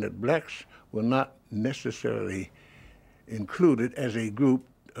in mind that blacks were not necessarily included as a group,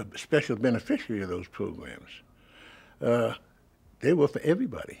 a special beneficiary of those programs. They were for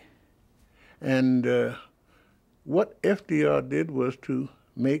everybody. And what FDR did was to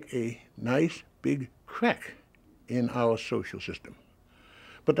make a nice big crack in our social system.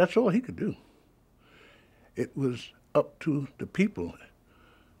 But that's all he could do. It was up to the people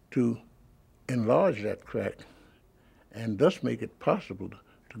to enlarge that crack and thus make it possible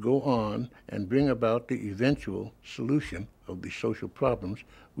to go on and bring about the eventual solution of the social problems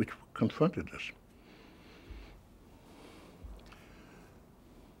which confronted us.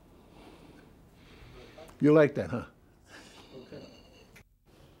 You like that, huh? Okay.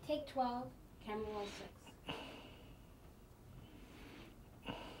 Take 12, camera roll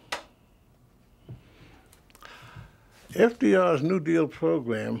 6. FDR's New Deal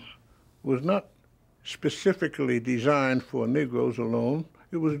program was not specifically designed for Negroes alone.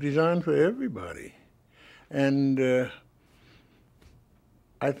 It was designed for everybody. And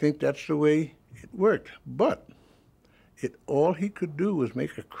I think that's the way it worked. But all he could do was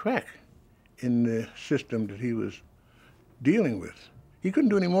make a crack in the system that he was dealing with. He couldn't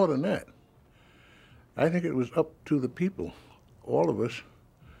do any more than that. I think it was up to the people, all of us,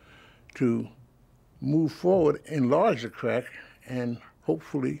 to move forward, enlarge the crack, and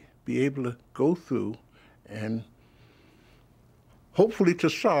hopefully be able to go through and hopefully to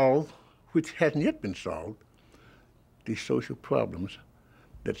solve, which hasn't yet been solved, the social problems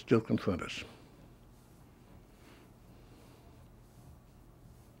that still confront us.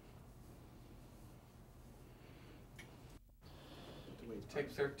 Take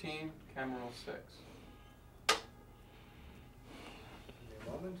 13, camera roll 6. Give me a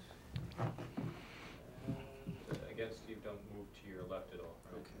moment. And again, Steve, don't move to your left at all.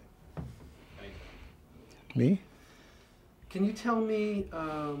 Right? Okay. Anytime. Me? Can you tell me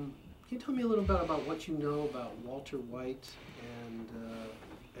a little bit about what you know about Walter White and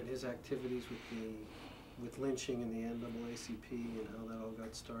his activities with lynching and the NAACP and how that all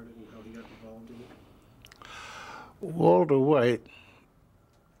got started and how he got involved in it? Walter White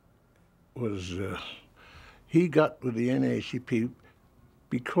was, he got with the NAACP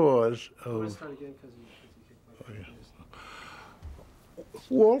because Want to of start again?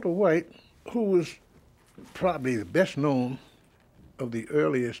 Walter White, who was probably the best known of the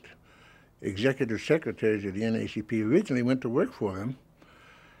earliest executive secretaries of the NAACP, originally went to work for them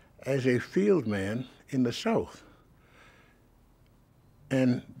as a field man in the South.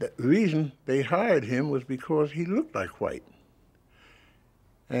 And the reason they hired him was because he looked like white.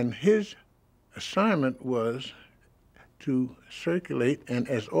 And his assignment was to circulate and,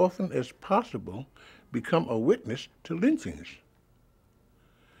 as often as possible, become a witness to lynchings.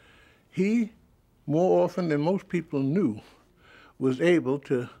 He, more often than most people knew, was able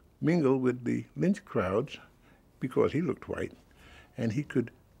to mingle with the lynch crowds because he looked white, and he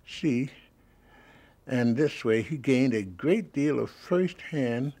could see, and this way he gained a great deal of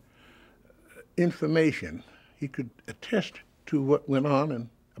first-hand information. He could attest to what went on and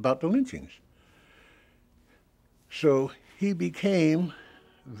about the lynchings. So he became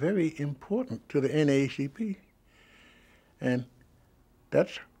very important to the NAACP. And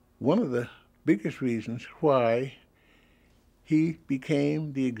that's one of the biggest reasons why he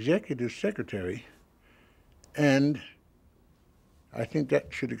became the executive secretary. And I think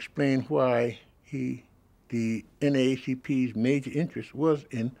that should explain why the NAACP's major interest was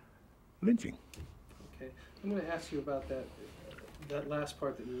in lynching. Okay, I'm going to ask you about that last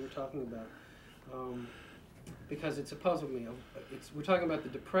part that you were talking about, because it's a puzzle to me. We're talking about the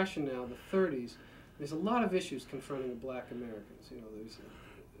Depression now, the 30s. There's a lot of issues confronting the black Americans. You know, there's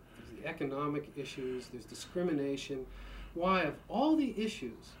the economic issues, there's discrimination. Why, of all the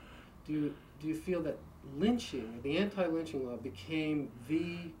issues, do you feel that lynching, the anti-lynching law, became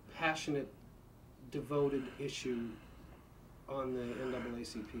the passionate, devoted issue on the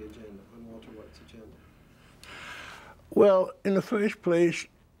NAACP agenda, on Walter White's agenda? Well, in the first place,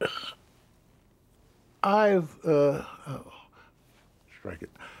 strike it.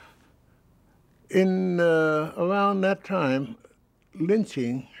 In around that time,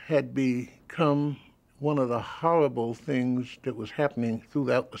 lynching had become one of the horrible things that was happening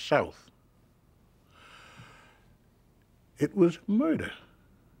throughout the South. It was murder.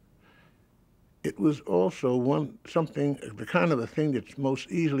 it was also something, the kind of a thing that's most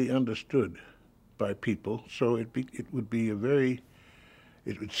easily understood by people. So it would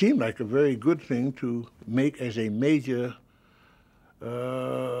seem like a very good thing to make as a major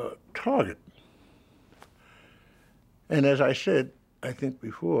target. And as I said, I think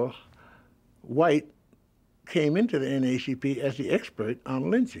before, White came into the NAACP as the expert on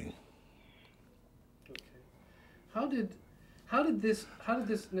lynching. Okay. How did this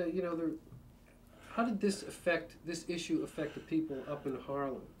issue affect the people up in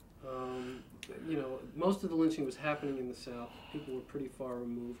Harlem? Most of the lynching was happening in the South. People were pretty far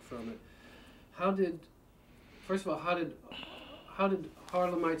removed from it. How did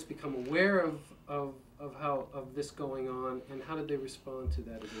Harlemites become aware of this going on, and how did they respond to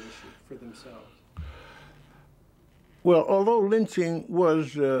that as an issue for themselves? Well, although lynching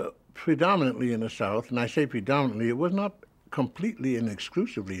was predominantly in the South, and I say predominantly, it was not completely and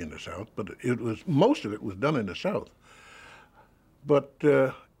exclusively in the South, but most of it was done in the South. But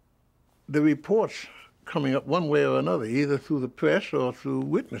the reports coming up one way or another, either through the press or through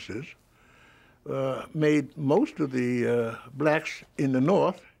witnesses, made most of the blacks in the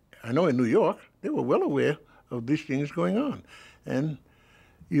North, I know in New York, they were well aware of these things going on. And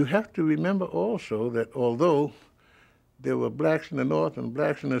you have to remember also that although there were blacks in the North and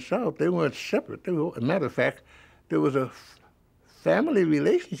blacks in the South, they weren't separate. As a matter of fact, there was a family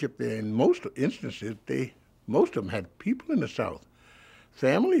relationship there. In most instances, most of them had people in the South,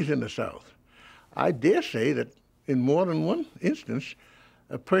 families in the South. I dare say that in more than one instance,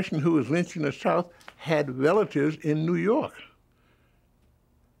 a person who was lynched in the South had relatives in New York.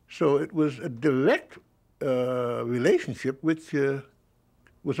 So it was a direct relationship which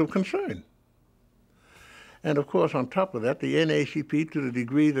was of concern. And of course, on top of that, the NAACP, to the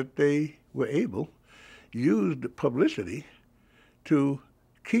degree that they were able, used publicity to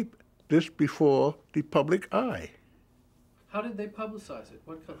keep this before the public eye. How did they publicize it?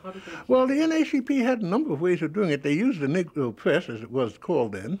 How did they? Well, the NAACP had a number of ways of doing it. They used the Negro press, as it was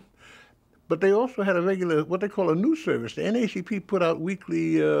called then, but they also had a regular, what they call a news service. The NAACP put out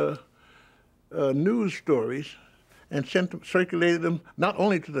weekly news stories and circulated them not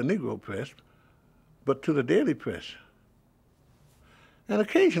only to the Negro press, but to the daily press. And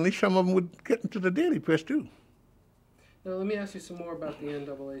occasionally, some of them would get into the daily press, too. Now, let me ask you some more about the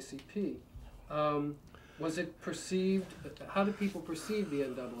NAACP. Was it perceived, how did people perceive the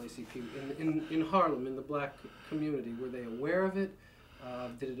NAACP in Harlem, in the black community? Were they aware of it?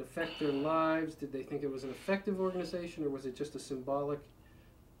 Did it affect their lives? Did they think it was an effective organization, or was it just a symbolic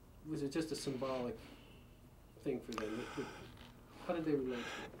thing for them? How did they relate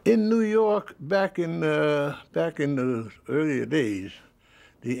to it? In New York, back in the earlier days,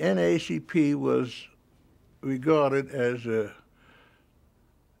 the NAACP was regarded as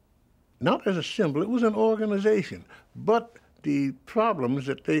not as a symbol, it was an organization. But the problems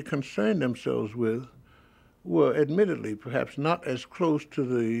that they concerned themselves with were admittedly perhaps not as close to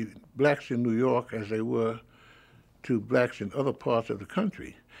the blacks in New York as they were to blacks in other parts of the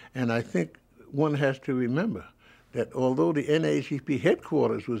country. And I think one has to remember that although the NAACP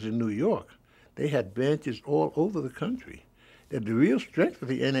headquarters was in New York, they had branches all over the country. That the real strength of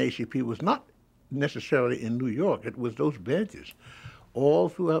the NAACP was not necessarily in New York, it was those branches all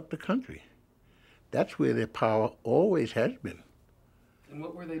throughout the country. That's where their power always has been. And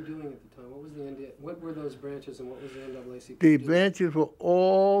what were they doing at the time? What were those branches, and what was the NAACP The doing? branches were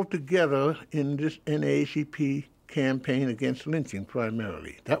all together in this NAACP campaign against lynching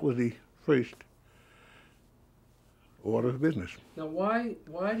primarily. That was the first order of business. Now, why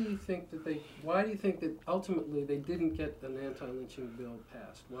do you think that ultimately they didn't get an anti-lynching bill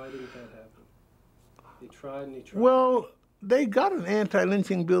passed? Why didn't that happen? They tried and they tried. Well, they got an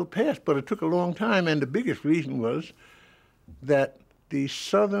anti-lynching bill passed, but it took a long time, and the biggest reason was that the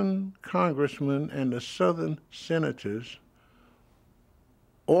Southern congressmen and the Southern senators,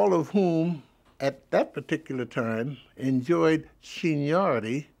 all of whom at that particular time enjoyed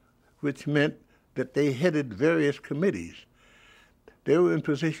seniority, which meant that they headed various committees. They were in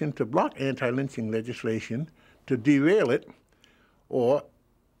position to block anti-lynching legislation, to derail it, or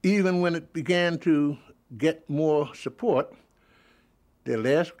even when it began to get more support, their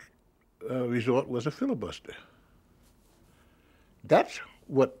last resort was a filibuster. That's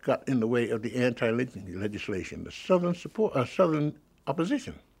what got in the way of the anti-lynching legislation, the Southern Southern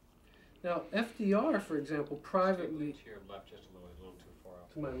opposition. Now, FDR, for example, privately... To your left, just a little too far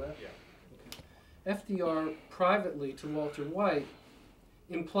out. To my left? Yeah. FDR privately to Walter White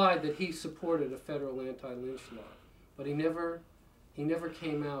implied that he supported a federal anti-lynch law, but he never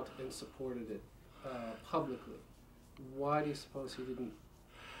came out and supported it publicly. Why do you suppose he didn't?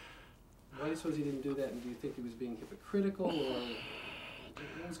 Why do you suppose he didn't do that, and do you think he was being hypocritical, or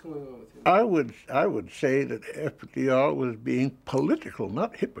what's going on with him? I would say that FDR was being political,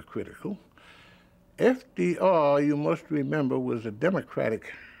 not hypocritical. FDR, you must remember, was a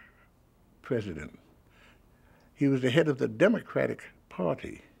Democratic president. He was the head of the Democratic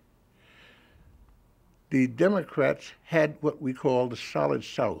Party. The Democrats had what we call the Solid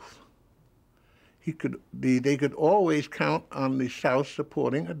South. They could always count on the South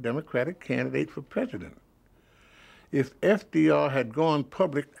supporting a Democratic candidate for president. If FDR had gone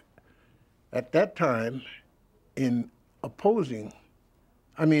public at that time in supporting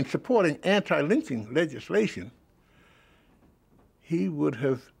anti-lynching legislation, he would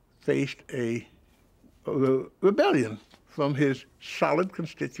have faced a rebellion from his solid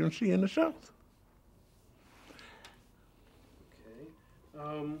constituency in the South.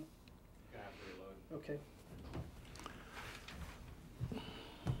 Okay.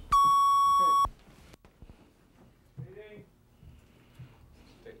 Okay.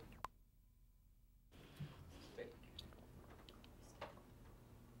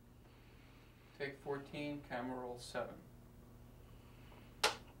 Take 14, camera roll 7.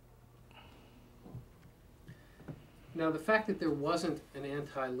 Now, the fact that there wasn't an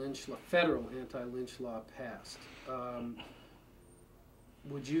federal anti-lynch law passed,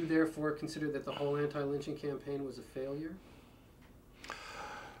 would you therefore consider that the whole anti-lynching campaign was a failure?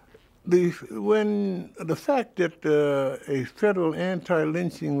 The fact that a federal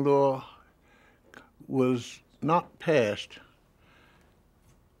anti-lynching law was not passed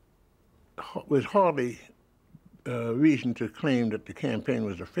was hardly reason to claim that the campaign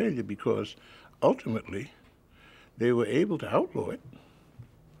was a failure, because ultimately they were able to outlaw it.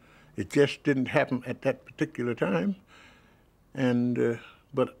 It just didn't happen at that particular time.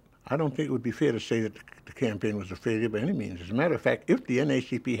 But I don't think it would be fair to say that the campaign was a failure by any means. As a matter of fact, if the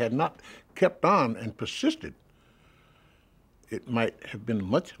NAACP had not kept on and persisted, it might have been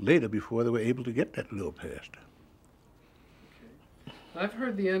much later before they were able to get that law passed. Okay. I've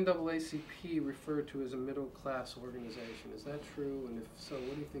heard the NAACP referred to as a middle-class organization. Is that true? And if so,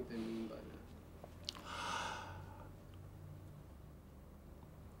 what do you think they mean by that?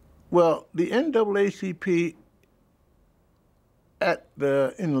 Well, the NAACP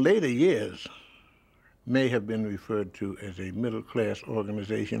in later years may have been referred to as a middle-class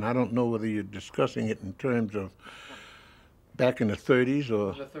organization. I don't know whether you're discussing it in terms of back in the 30s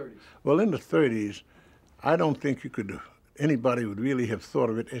or... The 30s. Well, in the 30s, I don't think anybody would really have thought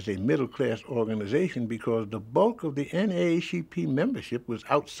of it as a middle-class organization, because the bulk of the NAACP membership was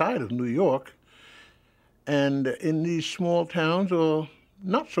outside of New York, and in these small towns or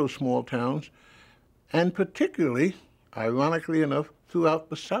not so small towns, and particularly, ironically enough, throughout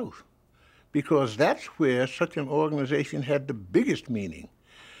the South, because that's where such an organization had the biggest meaning.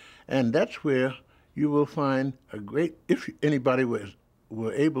 And that's where you will find if anybody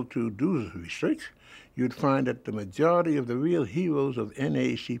were able to do the research, you'd find that the majority of the real heroes of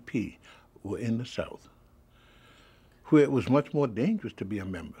NAACP were in the South, where it was much more dangerous to be a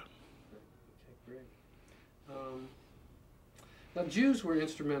member. Okay, great. Now, Jews were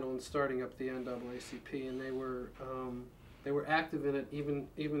instrumental in starting up the NAACP, and they were active in it even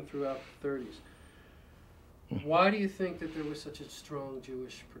throughout the 30s. Why do you think that there was such a strong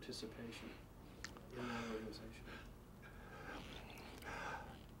Jewish participation in that organization?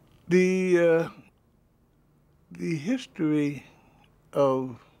 The history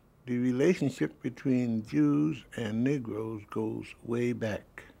of the relationship between Jews and Negroes goes way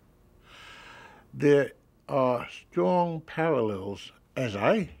back. There are strong parallels, as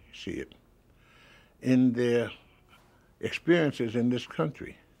I see it, in their experiences in this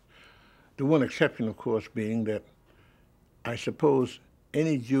country. The one exception, of course, being that I suppose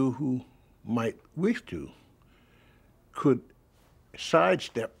any Jew who might wish to could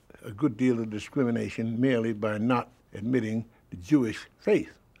sidestep a good deal of discrimination merely by not admitting the Jewish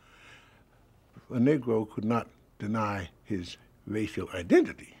faith. A Negro could not deny his racial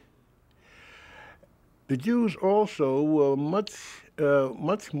identity. The Jews also were much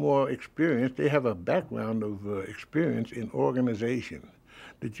more experienced. They have a background of experience in organization.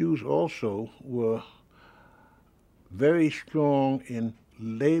 The Jews also were very strong in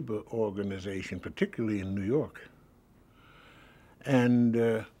labor organization, particularly in New York.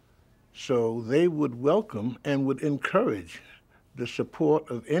 And so they would welcome and would encourage the support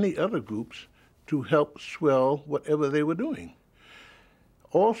of any other groups to help swell whatever they were doing.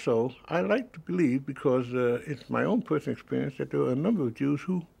 Also, I like to believe, because it's my own personal experience, that there were a number of Jews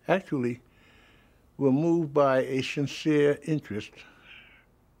who actually were moved by a sincere interest,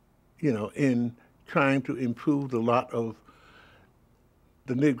 in trying to improve the lot of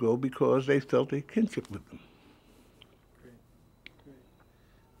the Negro because they felt a kinship with them.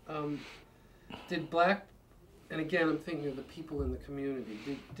 Did black, and again I'm thinking of the people in the community,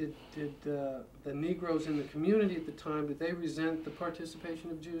 did the Negroes in the community at the time, did they resent the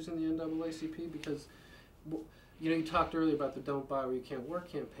participation of Jews in the NAACP? Because, you know, you talked earlier about the Don't Buy Where You Can't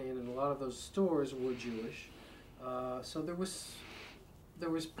Work campaign, and a lot of those stores were Jewish. So there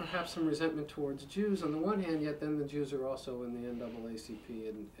was perhaps some resentment towards Jews on the one hand, yet then the Jews are also in the NAACP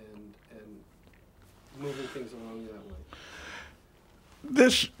and moving things along that way.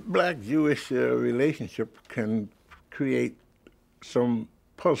 This black-Jewish relationship can create some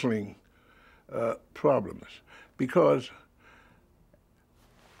puzzling problems because,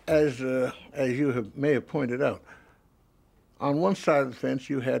 as you may have pointed out, on one side of the fence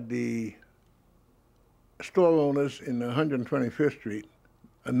you had the store owners in 125th Street.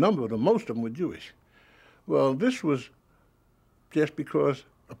 A number of them, most of them were Jewish. Well, this was just because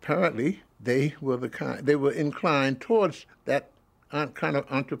apparently they were inclined towards that kind of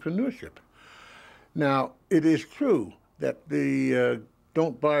entrepreneurship. Now, it is true that the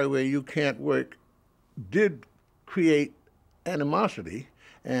Don't Buy Where You Can't Work did create animosity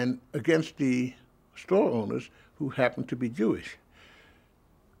and against the store owners who happened to be Jewish.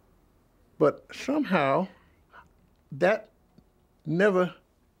 But somehow that never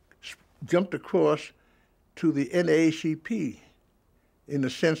jumped across to the NAACP in the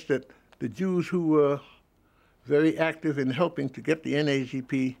sense that the Jews who were very active in helping to get the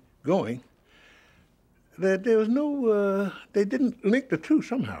NAACP going, that there was no, they didn't link the two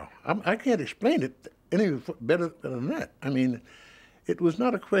somehow. I can't explain it any better than that. I mean, it was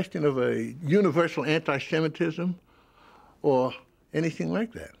not a question of a universal anti-Semitism or anything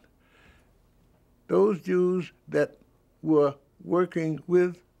like that. Those Jews that were working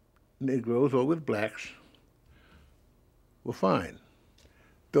with Negroes or with blacks were fine.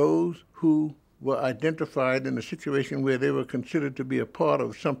 Those who were identified in a situation where they were considered to be a part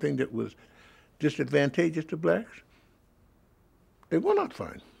of something that was disadvantageous to blacks, they were not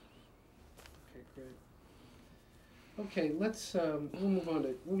fine. Okay, great. Okay, let's we'll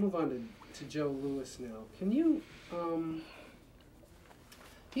move on to Joe Louis now. Can you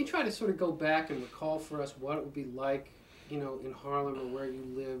try to sort of go back and recall for us what it would be like, you know, in Harlem or where you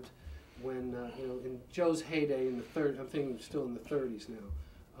lived when you know, in Joe's heyday in the I'm thinking still in the 30s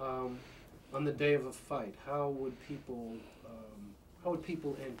now. On the day of a fight, how would people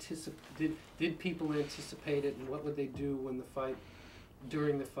anticipate? Did people anticipate it, and what would they do when the fight,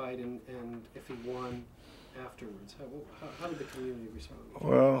 during the fight, and if he won afterwards? How did the community respond?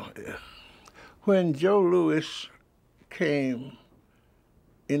 Well, when Joe Louis came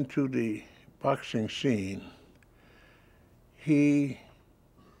into the boxing scene, he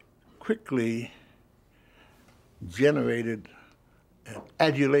quickly generated an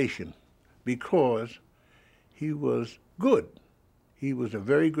adulation because he was good. He was a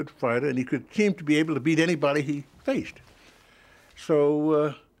very good fighter, and he could seem to be able to beat anybody he faced.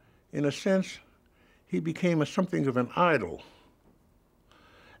 So, in a sense, he became something of an idol.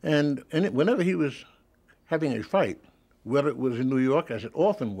 And whenever he was having a fight, whether it was in New York, as it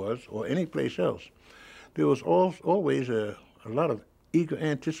often was, or any place else, there was always a lot of eager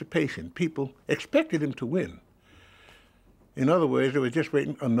anticipation. People expected him to win. In other words, they were just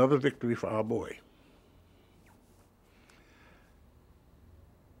waiting another victory for our boy.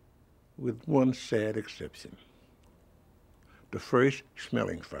 With one sad exception. The first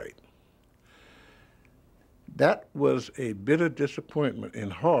Schmeling fight. That was a bitter disappointment in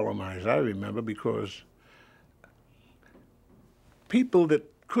Harlem, as I remember, because people that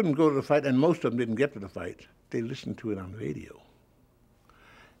couldn't go to the fight, and most of them didn't get to the fight, they listened to it on the radio.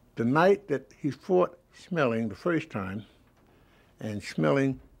 The night that he fought Schmeling the first time, and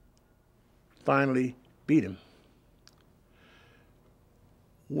Schmeling finally beat him,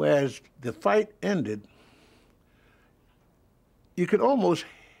 whereas the fight ended, you could almost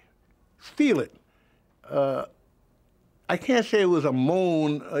feel it. I can't say it was a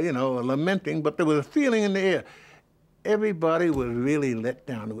moan, you know, a lamenting, but there was a feeling in the air. Everybody was really let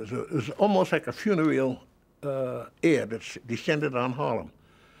down. It was almost like a funereal air that descended on Harlem.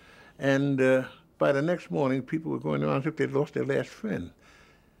 And by the next morning, people were going around as if they'd lost their last friend.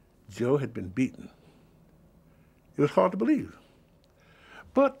 Joe had been beaten. It was hard to believe.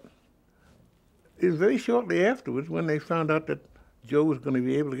 But it was very shortly afterwards when they found out that Joe was going to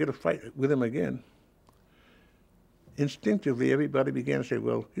be able to get a fight with him again. Instinctively, everybody began to say,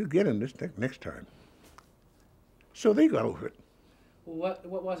 well, he'll get him this next time. So they got over it. Well,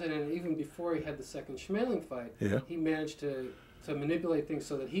 what was it? And even before he had the second Schmeling fight, yeah, he managed to to manipulate things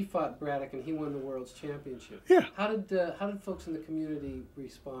so that he fought Braddock and he won the world's championship. Yeah. How did folks in the community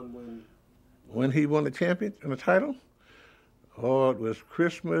respond When he won the champion and the title? Oh, it was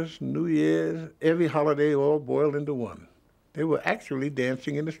Christmas, New Year's, every holiday all boiled into one. They were actually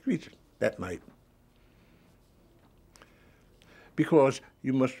dancing in the streets that night. Because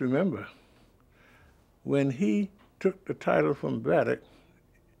you must remember, when he took the title from Braddock,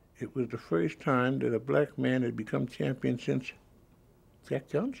 it was the first time that a black man had become champion since Jack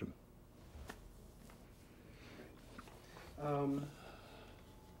Johnson.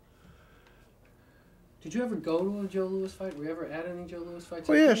 Did you ever go to a Joe Louis fight? Were you ever at any Joe Louis fights?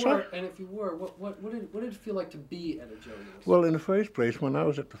 Oh, yes. And if you were, what did it feel like to be at a Joe Louis? Well, in the first place, when I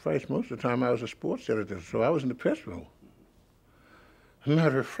was at the fights, most of the time I was a sports editor, so I was in the press room. As a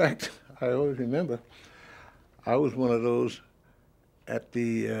matter of fact, I always remember, I was one of those at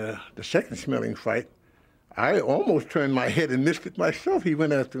the second Schmeling fight. I almost turned my head and missed it myself. He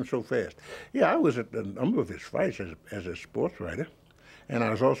went after him so fast. Yeah, I was at a number of his fights as a sports writer, and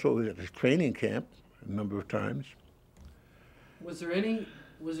I was also at his training camp a number of times. Was there any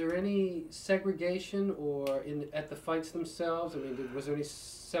segregation or at the fights themselves? I mean, was there any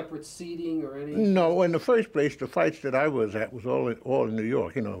separate seating or any? No, in the first place, the fights that I was at was all in New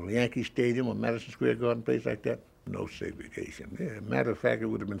York. You know, Yankee Stadium or Madison Square Garden, place like that. No segregation. Yeah, matter of fact, it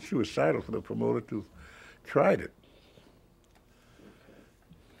would have been suicidal for the promoter to have tried it.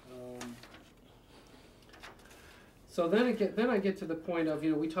 So then I get to the point of,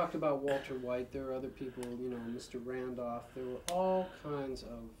 we talked about Walter White. There are other people, Mr. Randolph. There were all kinds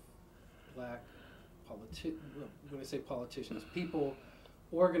of black when I say politicians, people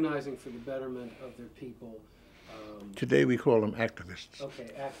organizing for the betterment of their people. Today we call them activists.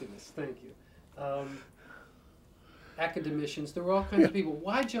 Okay, activists. Thank you. Academicians. There were all kinds of people.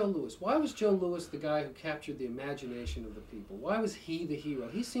 Why Joe Louis? Why was Joe Louis the guy who captured the imagination of the people? Why was he the hero?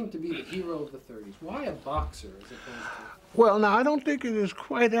 He seemed to be the hero of the 30s. Why a boxer as opposed to... Well, now, I don't think it is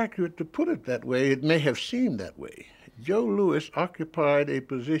quite accurate to put it that way. It may have seemed that way. Joe Louis occupied a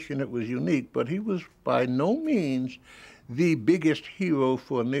position that was unique, but he was by no means the biggest hero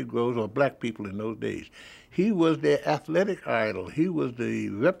for Negroes or black people in those days. He was their athletic idol. He was the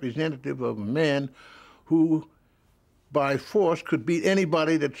representative of a man who, by force, could beat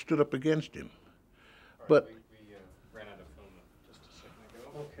anybody that stood up against him. Right, But we ran out of film just a second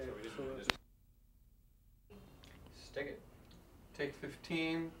ago. Okay, So we so didn't just stick it. Take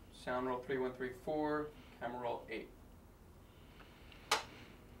 15, sound roll 3134, camera roll 8.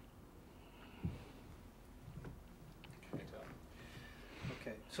 Okay, Tom.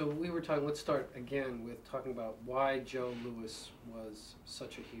 Okay, so we were talking, let's start again with talking about why Joe Louis was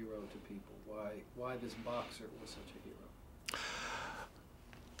such a hero to people. Why this boxer was such a hero.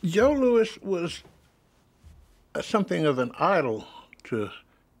 Joe Louis was something of an idol to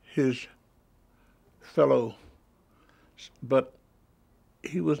his fellow, but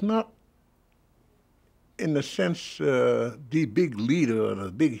he was not, in the sense, the big leader or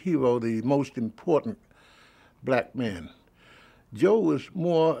the big hero, the most important black man. Joe was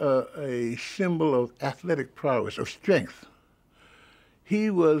more a symbol of athletic prowess, of strength. He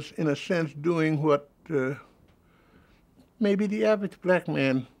was, in a sense, doing what maybe the average black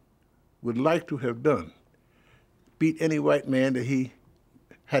man would like to have done, beat any white man that he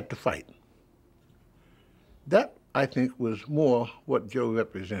had to fight. That, I think, was more what Joe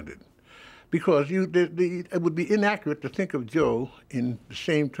represented. Because it would be inaccurate to think of Joe in the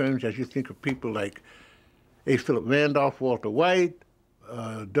same terms as you think of people like A. Philip Randolph, Walter White,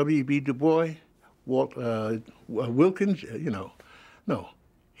 W.B. Du Bois, Wilkins, No,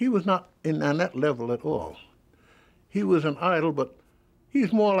 he was not on that level at all. He was an idol, but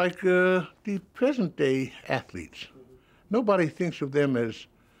he's more like the present-day athletes. Nobody thinks of them as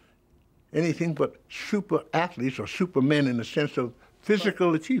anything but super athletes or supermen in the sense of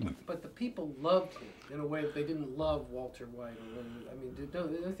physical achievement. But the people loved him in a way that they didn't love Walter White.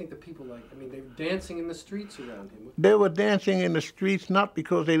 I think the people they were dancing in the streets around him. They were dancing in the streets not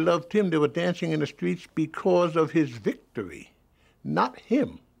because they loved him. They were dancing in the streets because of his victory, not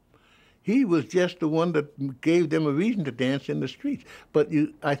him. He was just the one that gave them a reason to dance in the streets. But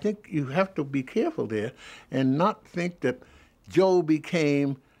I think you have to be careful there and not think that Joe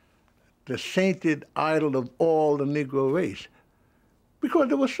became the sainted idol of all the Negro race. Because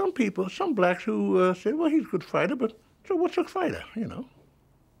there were some people, some blacks who said, well, he's a good fighter, but so what's a fighter, Okay.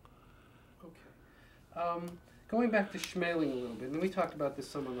 Going back to Schmeling a little bit, and we talked about this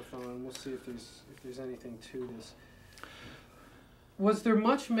some on the phone, and we'll see if there's anything to this. Was there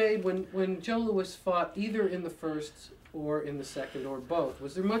much made when Joe Louis fought either in the first or in the second or both?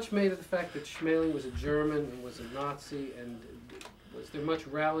 Was there much made of the fact that Schmeling was a German and was a Nazi, and Was there much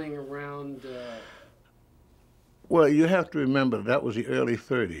rallying around? Well, you have to remember that was the early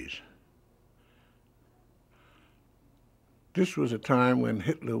 30s. This was a time when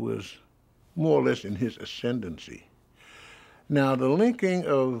Hitler was more or less in his ascendancy. Now, the linking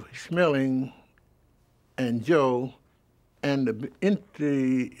of Schmeling and Joe and I'm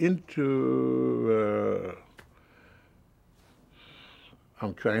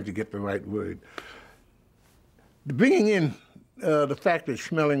trying to get the right word. The bringing in the fact that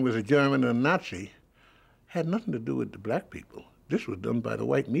Schmeling was a German and a Nazi had nothing to do with the black people. This was done by the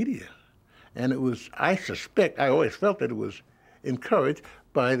white media. And it was, I suspect, I always felt that it was encouraged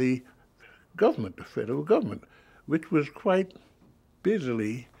by the government, the federal government, which was quite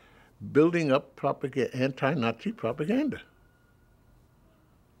busily building up anti-Nazi propaganda.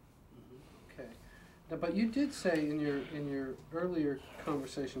 Okay. Now, but you did say in your earlier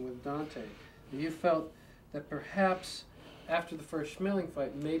conversation with Dante that you felt that perhaps after the first Schmeling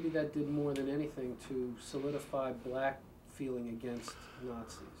fight, maybe that did more than anything to solidify black feeling against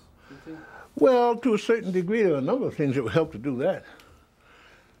Nazis. Do you think? Well, to a certain degree, there are a number of things that would help to do that.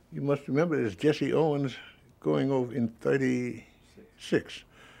 You must remember there's Jesse Owens going over in 36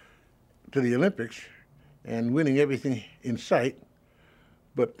 to the Olympics and winning everything in sight,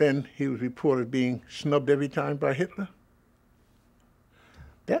 but then he was reported being snubbed every time by Hitler.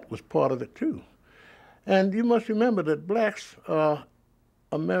 That was part of it too. And you must remember that blacks are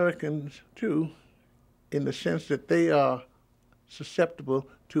Americans too, in the sense that they are susceptible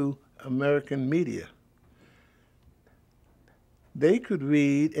to American media. They could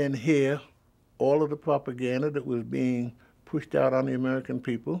read and hear all of the propaganda that was being pushed out on the American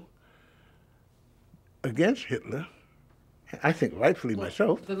people against Hitler. I think rightfully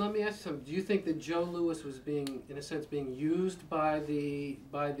myself. Then let me ask you something. Do you think that Joe Louis was being, in a sense, being used by the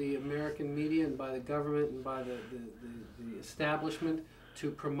American media and by the government and by the establishment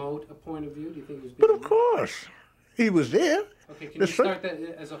to promote a point of view? Do you think he was being But of course, he was there. Okay, can you start that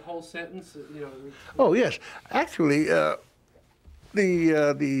as a whole sentence? You know. Oh yes, actually,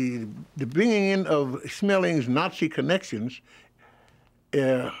 the bringing in of Schmeling's Nazi connections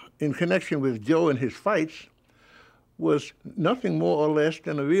in connection with Joe and his fights was nothing more or less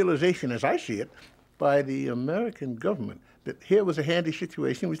than a realization, as I see it, by the American government that here was a handy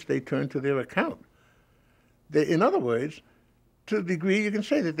situation which they turned to their account. In other words, to the degree you can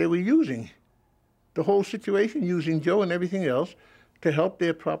say that they were using the whole situation, using Joe and everything else to help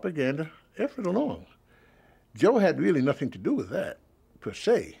their propaganda effort along. Joe had really nothing to do with that, per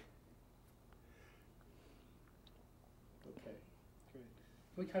se. Okay, great. Can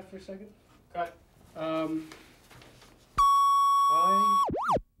we cut for a second? Cut.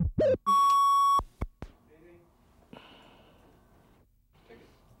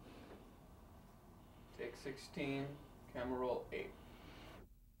 Take 16, camera roll 8.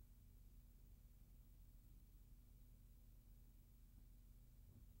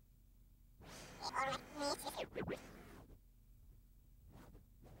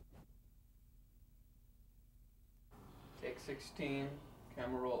 Take 16,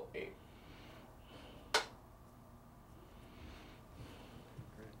 camera roll 8.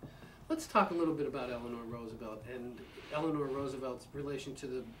 Let's talk a little bit about Eleanor Roosevelt and Eleanor Roosevelt's relation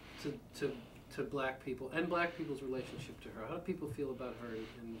to black people and black people's relationship to her. How do people feel about her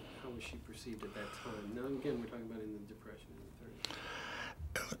and how was she perceived at that time? Now, again, we're talking about in the Depression in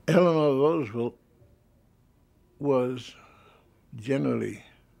the 30s. Eleanor Roosevelt was generally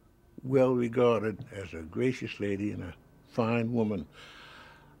well regarded as a gracious lady and a fine woman.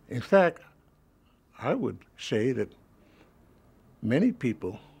 In fact, I would say that many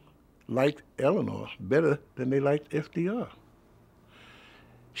people liked Eleanor better than they liked FDR.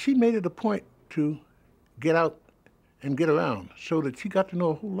 She made it a point to get out and get around so that she got to know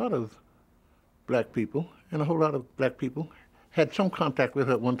a whole lot of black people, and a whole lot of black people had some contact with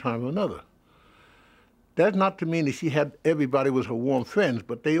her at one time or another. That's not to mean that she had, everybody was her warm friends,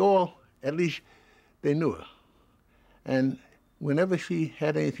 but they all, at least, they knew her. And whenever she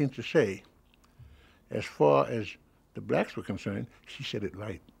had anything to say, as far as the blacks were concerned, she said it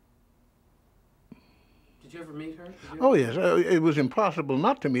right. Did you ever meet her? Oh, yes. It was impossible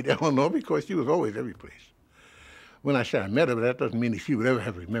not to meet Eleanor because she was always every place. When I say I met her, that doesn't mean that she would ever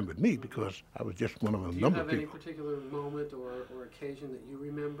have remembered me because I was just one of a number of people. Do you have any particular moment or occasion that you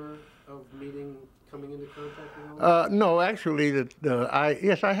remember of meeting, coming into contact with her? No, actually,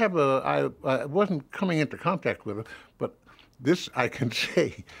 I wasn't coming into contact with her, but this I can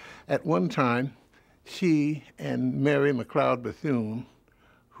say. At one time, she and Mary McLeod Bethune,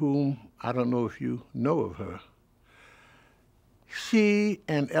 whom I don't know if you know of her, she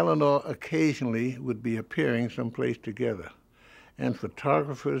and Eleanor occasionally would be appearing someplace together. And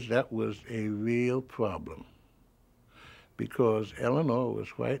photographers, that was a real problem because Eleanor was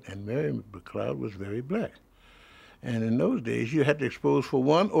white and Mary McLeod was very black. And in those days, you had to expose for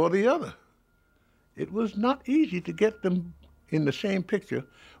one or the other. It was not easy to get them in the same picture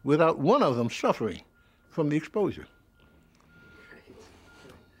without one of them suffering from the exposure.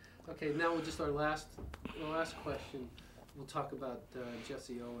 Okay, now we'll just our last question. We'll talk about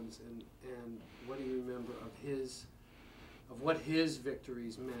Jesse Owens and what do you remember of what his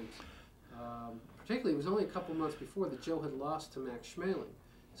victories meant. Particularly, it was only a couple months before that Joe had lost to Max Schmeling.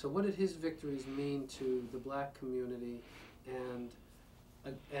 So what did his victories mean to the black community and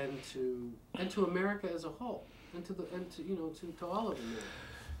to America as a whole, and to all of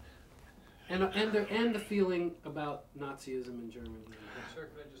America, and the feeling about Nazism in Germany? Sir,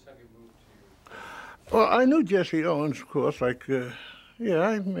 could I just have you move to? Well, I knew Jesse Owens, of course. Yeah,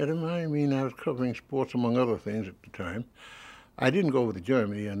 I met him. I mean, I was covering sports among other things at the time. I didn't go over to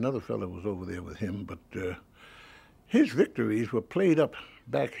Germany. Another fellow was over there with him, but his victories were played up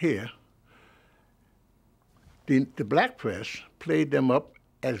back here. The black press played them up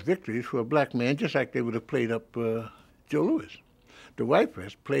as victories for a black man, just like they would have played up Joe Louis. The white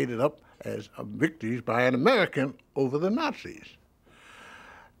press played it up as victories by an American over the Nazis.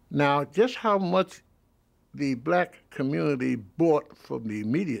 Now, just how much the black community bought from the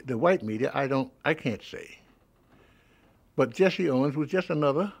media, the white media, I can't say. But Jesse Owens was just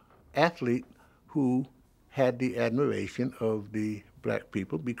another athlete who had the admiration of the black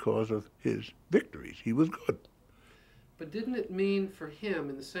people because of his victories. He was good. But didn't it mean for him,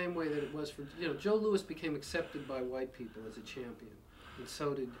 in the same way that it was for, Joe Louis became accepted by white people as a champion, and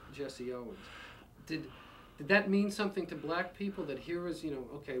so did Jesse Owens. Did that mean something to black people, that here is,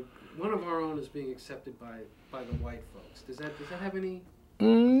 okay, one of our own is being accepted by the white folks? Does that have any?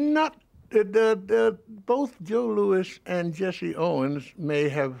 Not, both Joe Louis and Jesse Owens may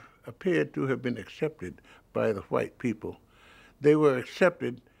have appeared to have been accepted by the white people. They were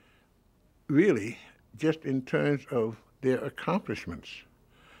accepted really just in terms of their accomplishments.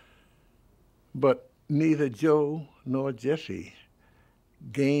 But neither Joe nor Jesse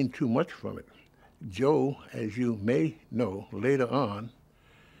gained too much from it. Joe, as you may know, later on,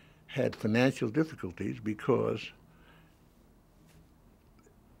 had financial difficulties because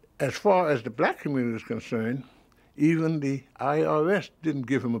as far as the black community was concerned, even the IRS didn't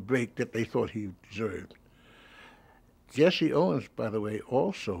give him a break that they thought he deserved. Jesse Owens, by the way,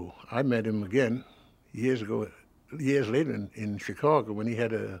 also, I met him again years later in Chicago when he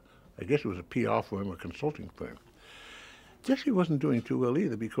had I guess it was a PR firm, a consulting firm. Jesse wasn't doing too well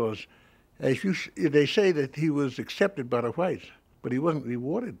either because they say that he was accepted by the whites, but he wasn't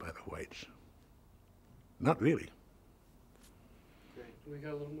rewarded by the whites. Not really. Great. We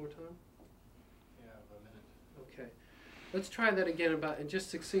got a little more time? Yeah, a minute. Okay. Let's try that again and just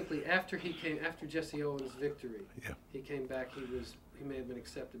succinctly, after Jesse Owens' victory, yeah, he came back, he may have been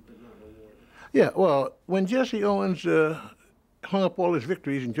accepted but not rewarded. Yeah, well, when Jesse Owens hung up all his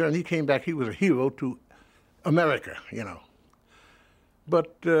victories in Germany, he came back, he was a hero to America,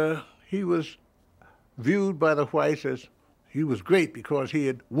 But he was viewed by the whites as he was great because he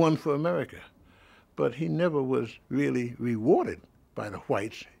had won for America. But he never was really rewarded by the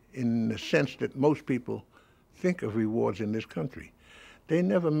whites in the sense that most people think of rewards in this country. They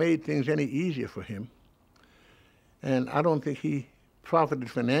never made things any easier for him. And I don't think he profited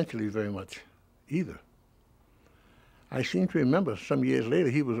financially very much either. I seem to remember some years later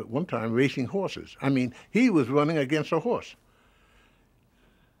he was at one time racing horses. I mean, he was running against a horse.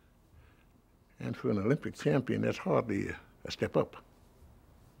 And for an Olympic champion, that's hardly a step up.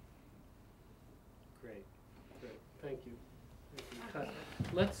 Great. Thank you.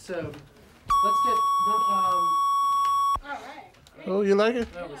 Let's get. All right. Great. Oh, you like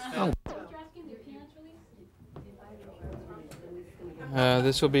it? That was What you're asking, the appearance release?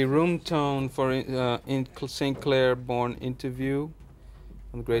 This will be room tone for St. Clair Bourne interview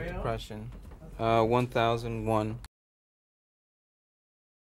on the Great Depression, 1001.